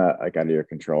 that's kind of like out of your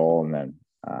control. And then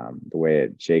the way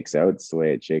it shakes out, it's the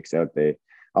way it shakes out. They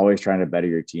always trying to better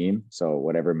your team. So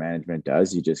whatever management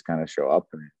does, you just kind of show up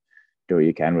and do what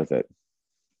you can with it.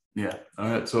 Yeah. All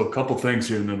right. So a couple things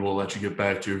here, and then we'll let you get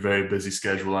back to your very busy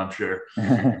schedule, I'm sure.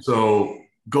 So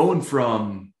going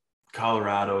from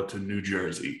Colorado to New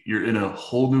Jersey, you're in a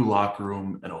whole new locker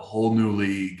room and a whole new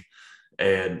league.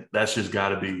 And that's just got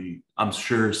to be, I'm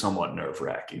sure, somewhat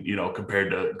nerve-wracking, compared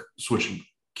to switching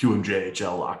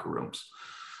QMJHL locker rooms.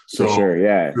 So for sure,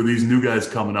 yeah. For these new guys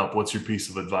coming up, what's your piece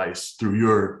of advice through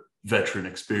your veteran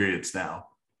experience now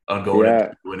on going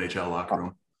into the NHL locker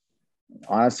room?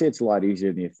 Honestly, it's a lot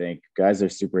easier than you think. Guys are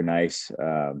super nice,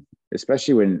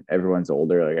 especially when everyone's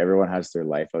older. Like, everyone has their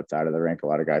life outside of the rink. A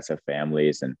lot of guys have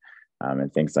families and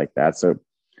things like that. So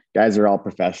guys are all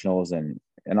professionals, and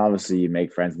obviously you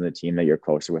make friends in the team that you're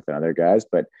closer with than other guys.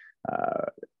 But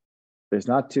there's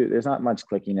not much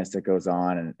clickiness that goes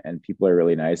on, and people are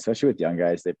really nice, especially with young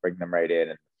guys. They bring them right in,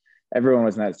 and everyone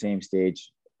was in that same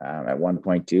stage at one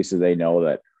point too, so they know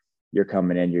that you're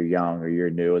coming in, you're young or you're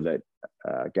new, that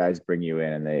guys bring you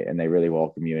in and they really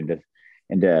welcome you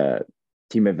into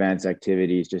team events,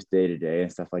 activities, just day to day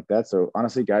and stuff like that. So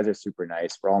honestly, guys are super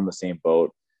nice. We're all in the same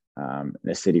boat. In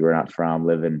the city we're not from,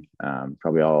 living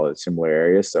probably all in similar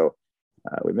areas, so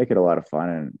we make it a lot of fun,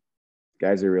 and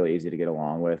guys are really easy to get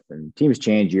along with, and teams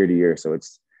change year to year, so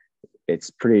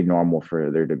it's pretty normal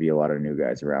for there to be a lot of new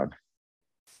guys around.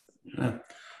 Yeah,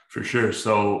 for sure.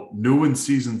 So new in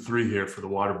season 3 here for the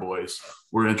Waterboyz,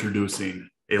 we're introducing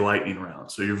a lightning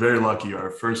round. So you're very lucky. You're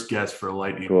our first guest for a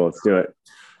lightning Cool, round. let's do it.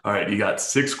 All right, you got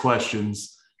 6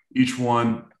 questions, each one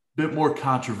a bit more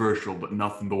controversial, but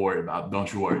nothing to worry about.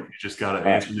 Don't you worry. You just got to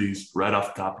answer these right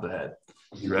off the top of the head.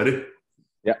 You ready?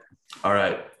 Yeah. All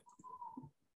right.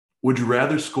 Would you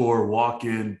rather score walk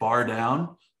in, bar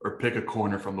down, or pick a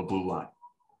corner from the blue line?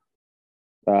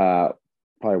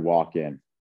 Probably walk in.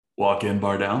 Walk in,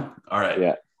 bar down? All right.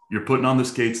 Yeah. You're putting on the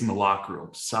skates in the locker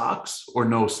room. Socks or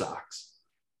no socks?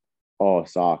 Oh,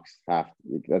 socks.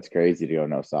 That's crazy to go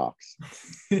no socks.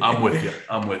 I'm with you.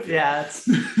 Yeah,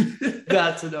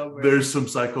 that's a no-brainer. There's some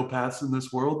psychopaths in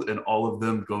this world, and all of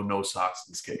them go no socks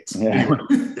and skates. Yeah.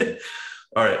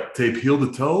 All right. Tape heel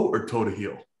to toe or toe to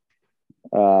heel?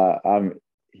 I'm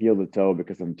heel to toe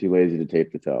because I'm too lazy to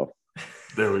tape the toe.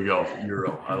 There we go.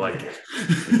 Euro. I like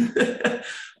it.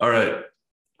 All right.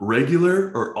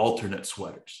 Regular or alternate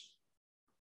sweaters?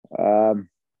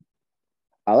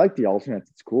 I like the alternates.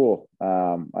 It's cool.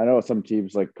 I know some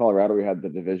teams like Colorado, we had the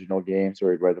divisional games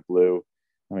where we'd wear the blue,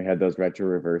 and we had those retro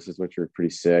reverses, which were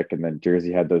pretty sick. And then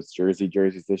Jersey had those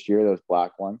jerseys this year, those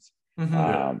black ones.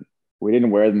 Mm-hmm. We didn't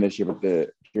wear them this year, but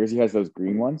the Jersey has those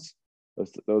green ones.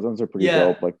 Those ones are pretty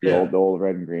dope, like the old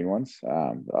red and green ones.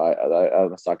 I'm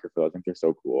a sucker for those. I think they're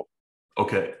so cool.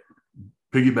 Okay.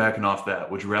 Piggybacking off that,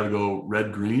 would you rather go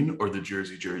red green or the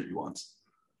jersey ones?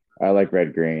 I like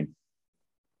red green.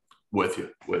 With you.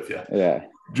 Yeah.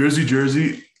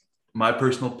 Jersey, my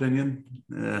personal opinion.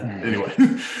 Anyway,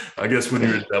 I guess when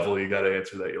you're a devil, you got to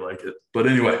answer that you like it. But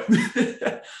anyway,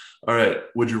 all right.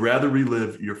 Would you rather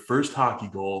relive your first hockey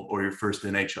goal or your first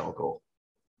NHL goal?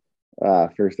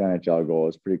 First NHL goal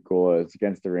is pretty cool. It's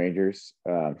against the Rangers.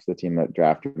 It's the team that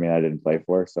drafted me and I didn't play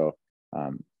for. So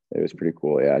it was pretty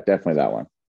cool. Yeah, definitely that one.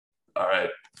 All right.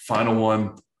 Final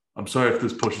one. I'm sorry if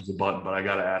this pushes a button, but I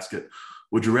got to ask it.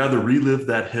 Would you rather relive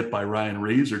that hit by Ryan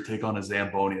Reeves or take on a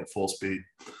Zamboni at full speed?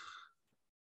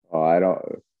 Oh, I don't.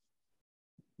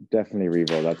 Definitely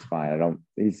Revo. That's fine. I don't.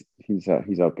 He's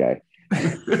okay.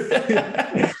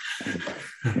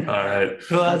 All right.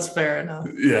 Well, that's fair enough.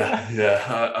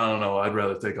 Yeah. I don't know. I'd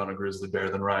rather take on a grizzly bear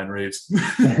than Ryan Reeves.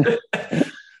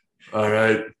 All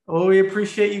right. Well, we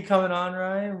appreciate you coming on,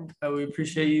 Ryan. We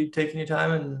appreciate you taking your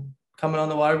time and coming on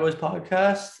the Waterboyz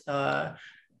podcast.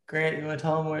 Grant, you want to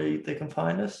tell them where they can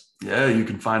find us? Yeah, you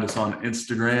can find us on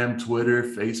Instagram, Twitter,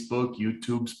 Facebook,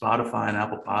 YouTube, Spotify, and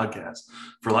Apple Podcasts.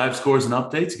 For live scores and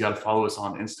updates, you got to follow us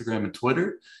on Instagram and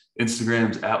Twitter.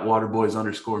 Instagram's at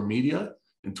Waterboyz_media,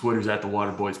 and Twitter's at the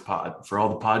Waterboyz Pod. For all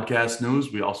the podcast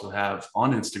news, we also have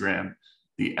on Instagram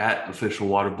the @official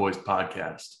Waterboyz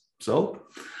Podcast. So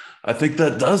I think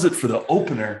that does it for the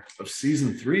opener of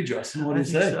season 3, Justin. What do you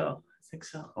say? I think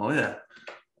so. Oh, yeah.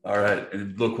 All right.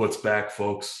 And look what's back,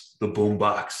 folks. The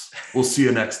boombox. We'll see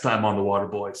you next time on the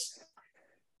Waterboyz.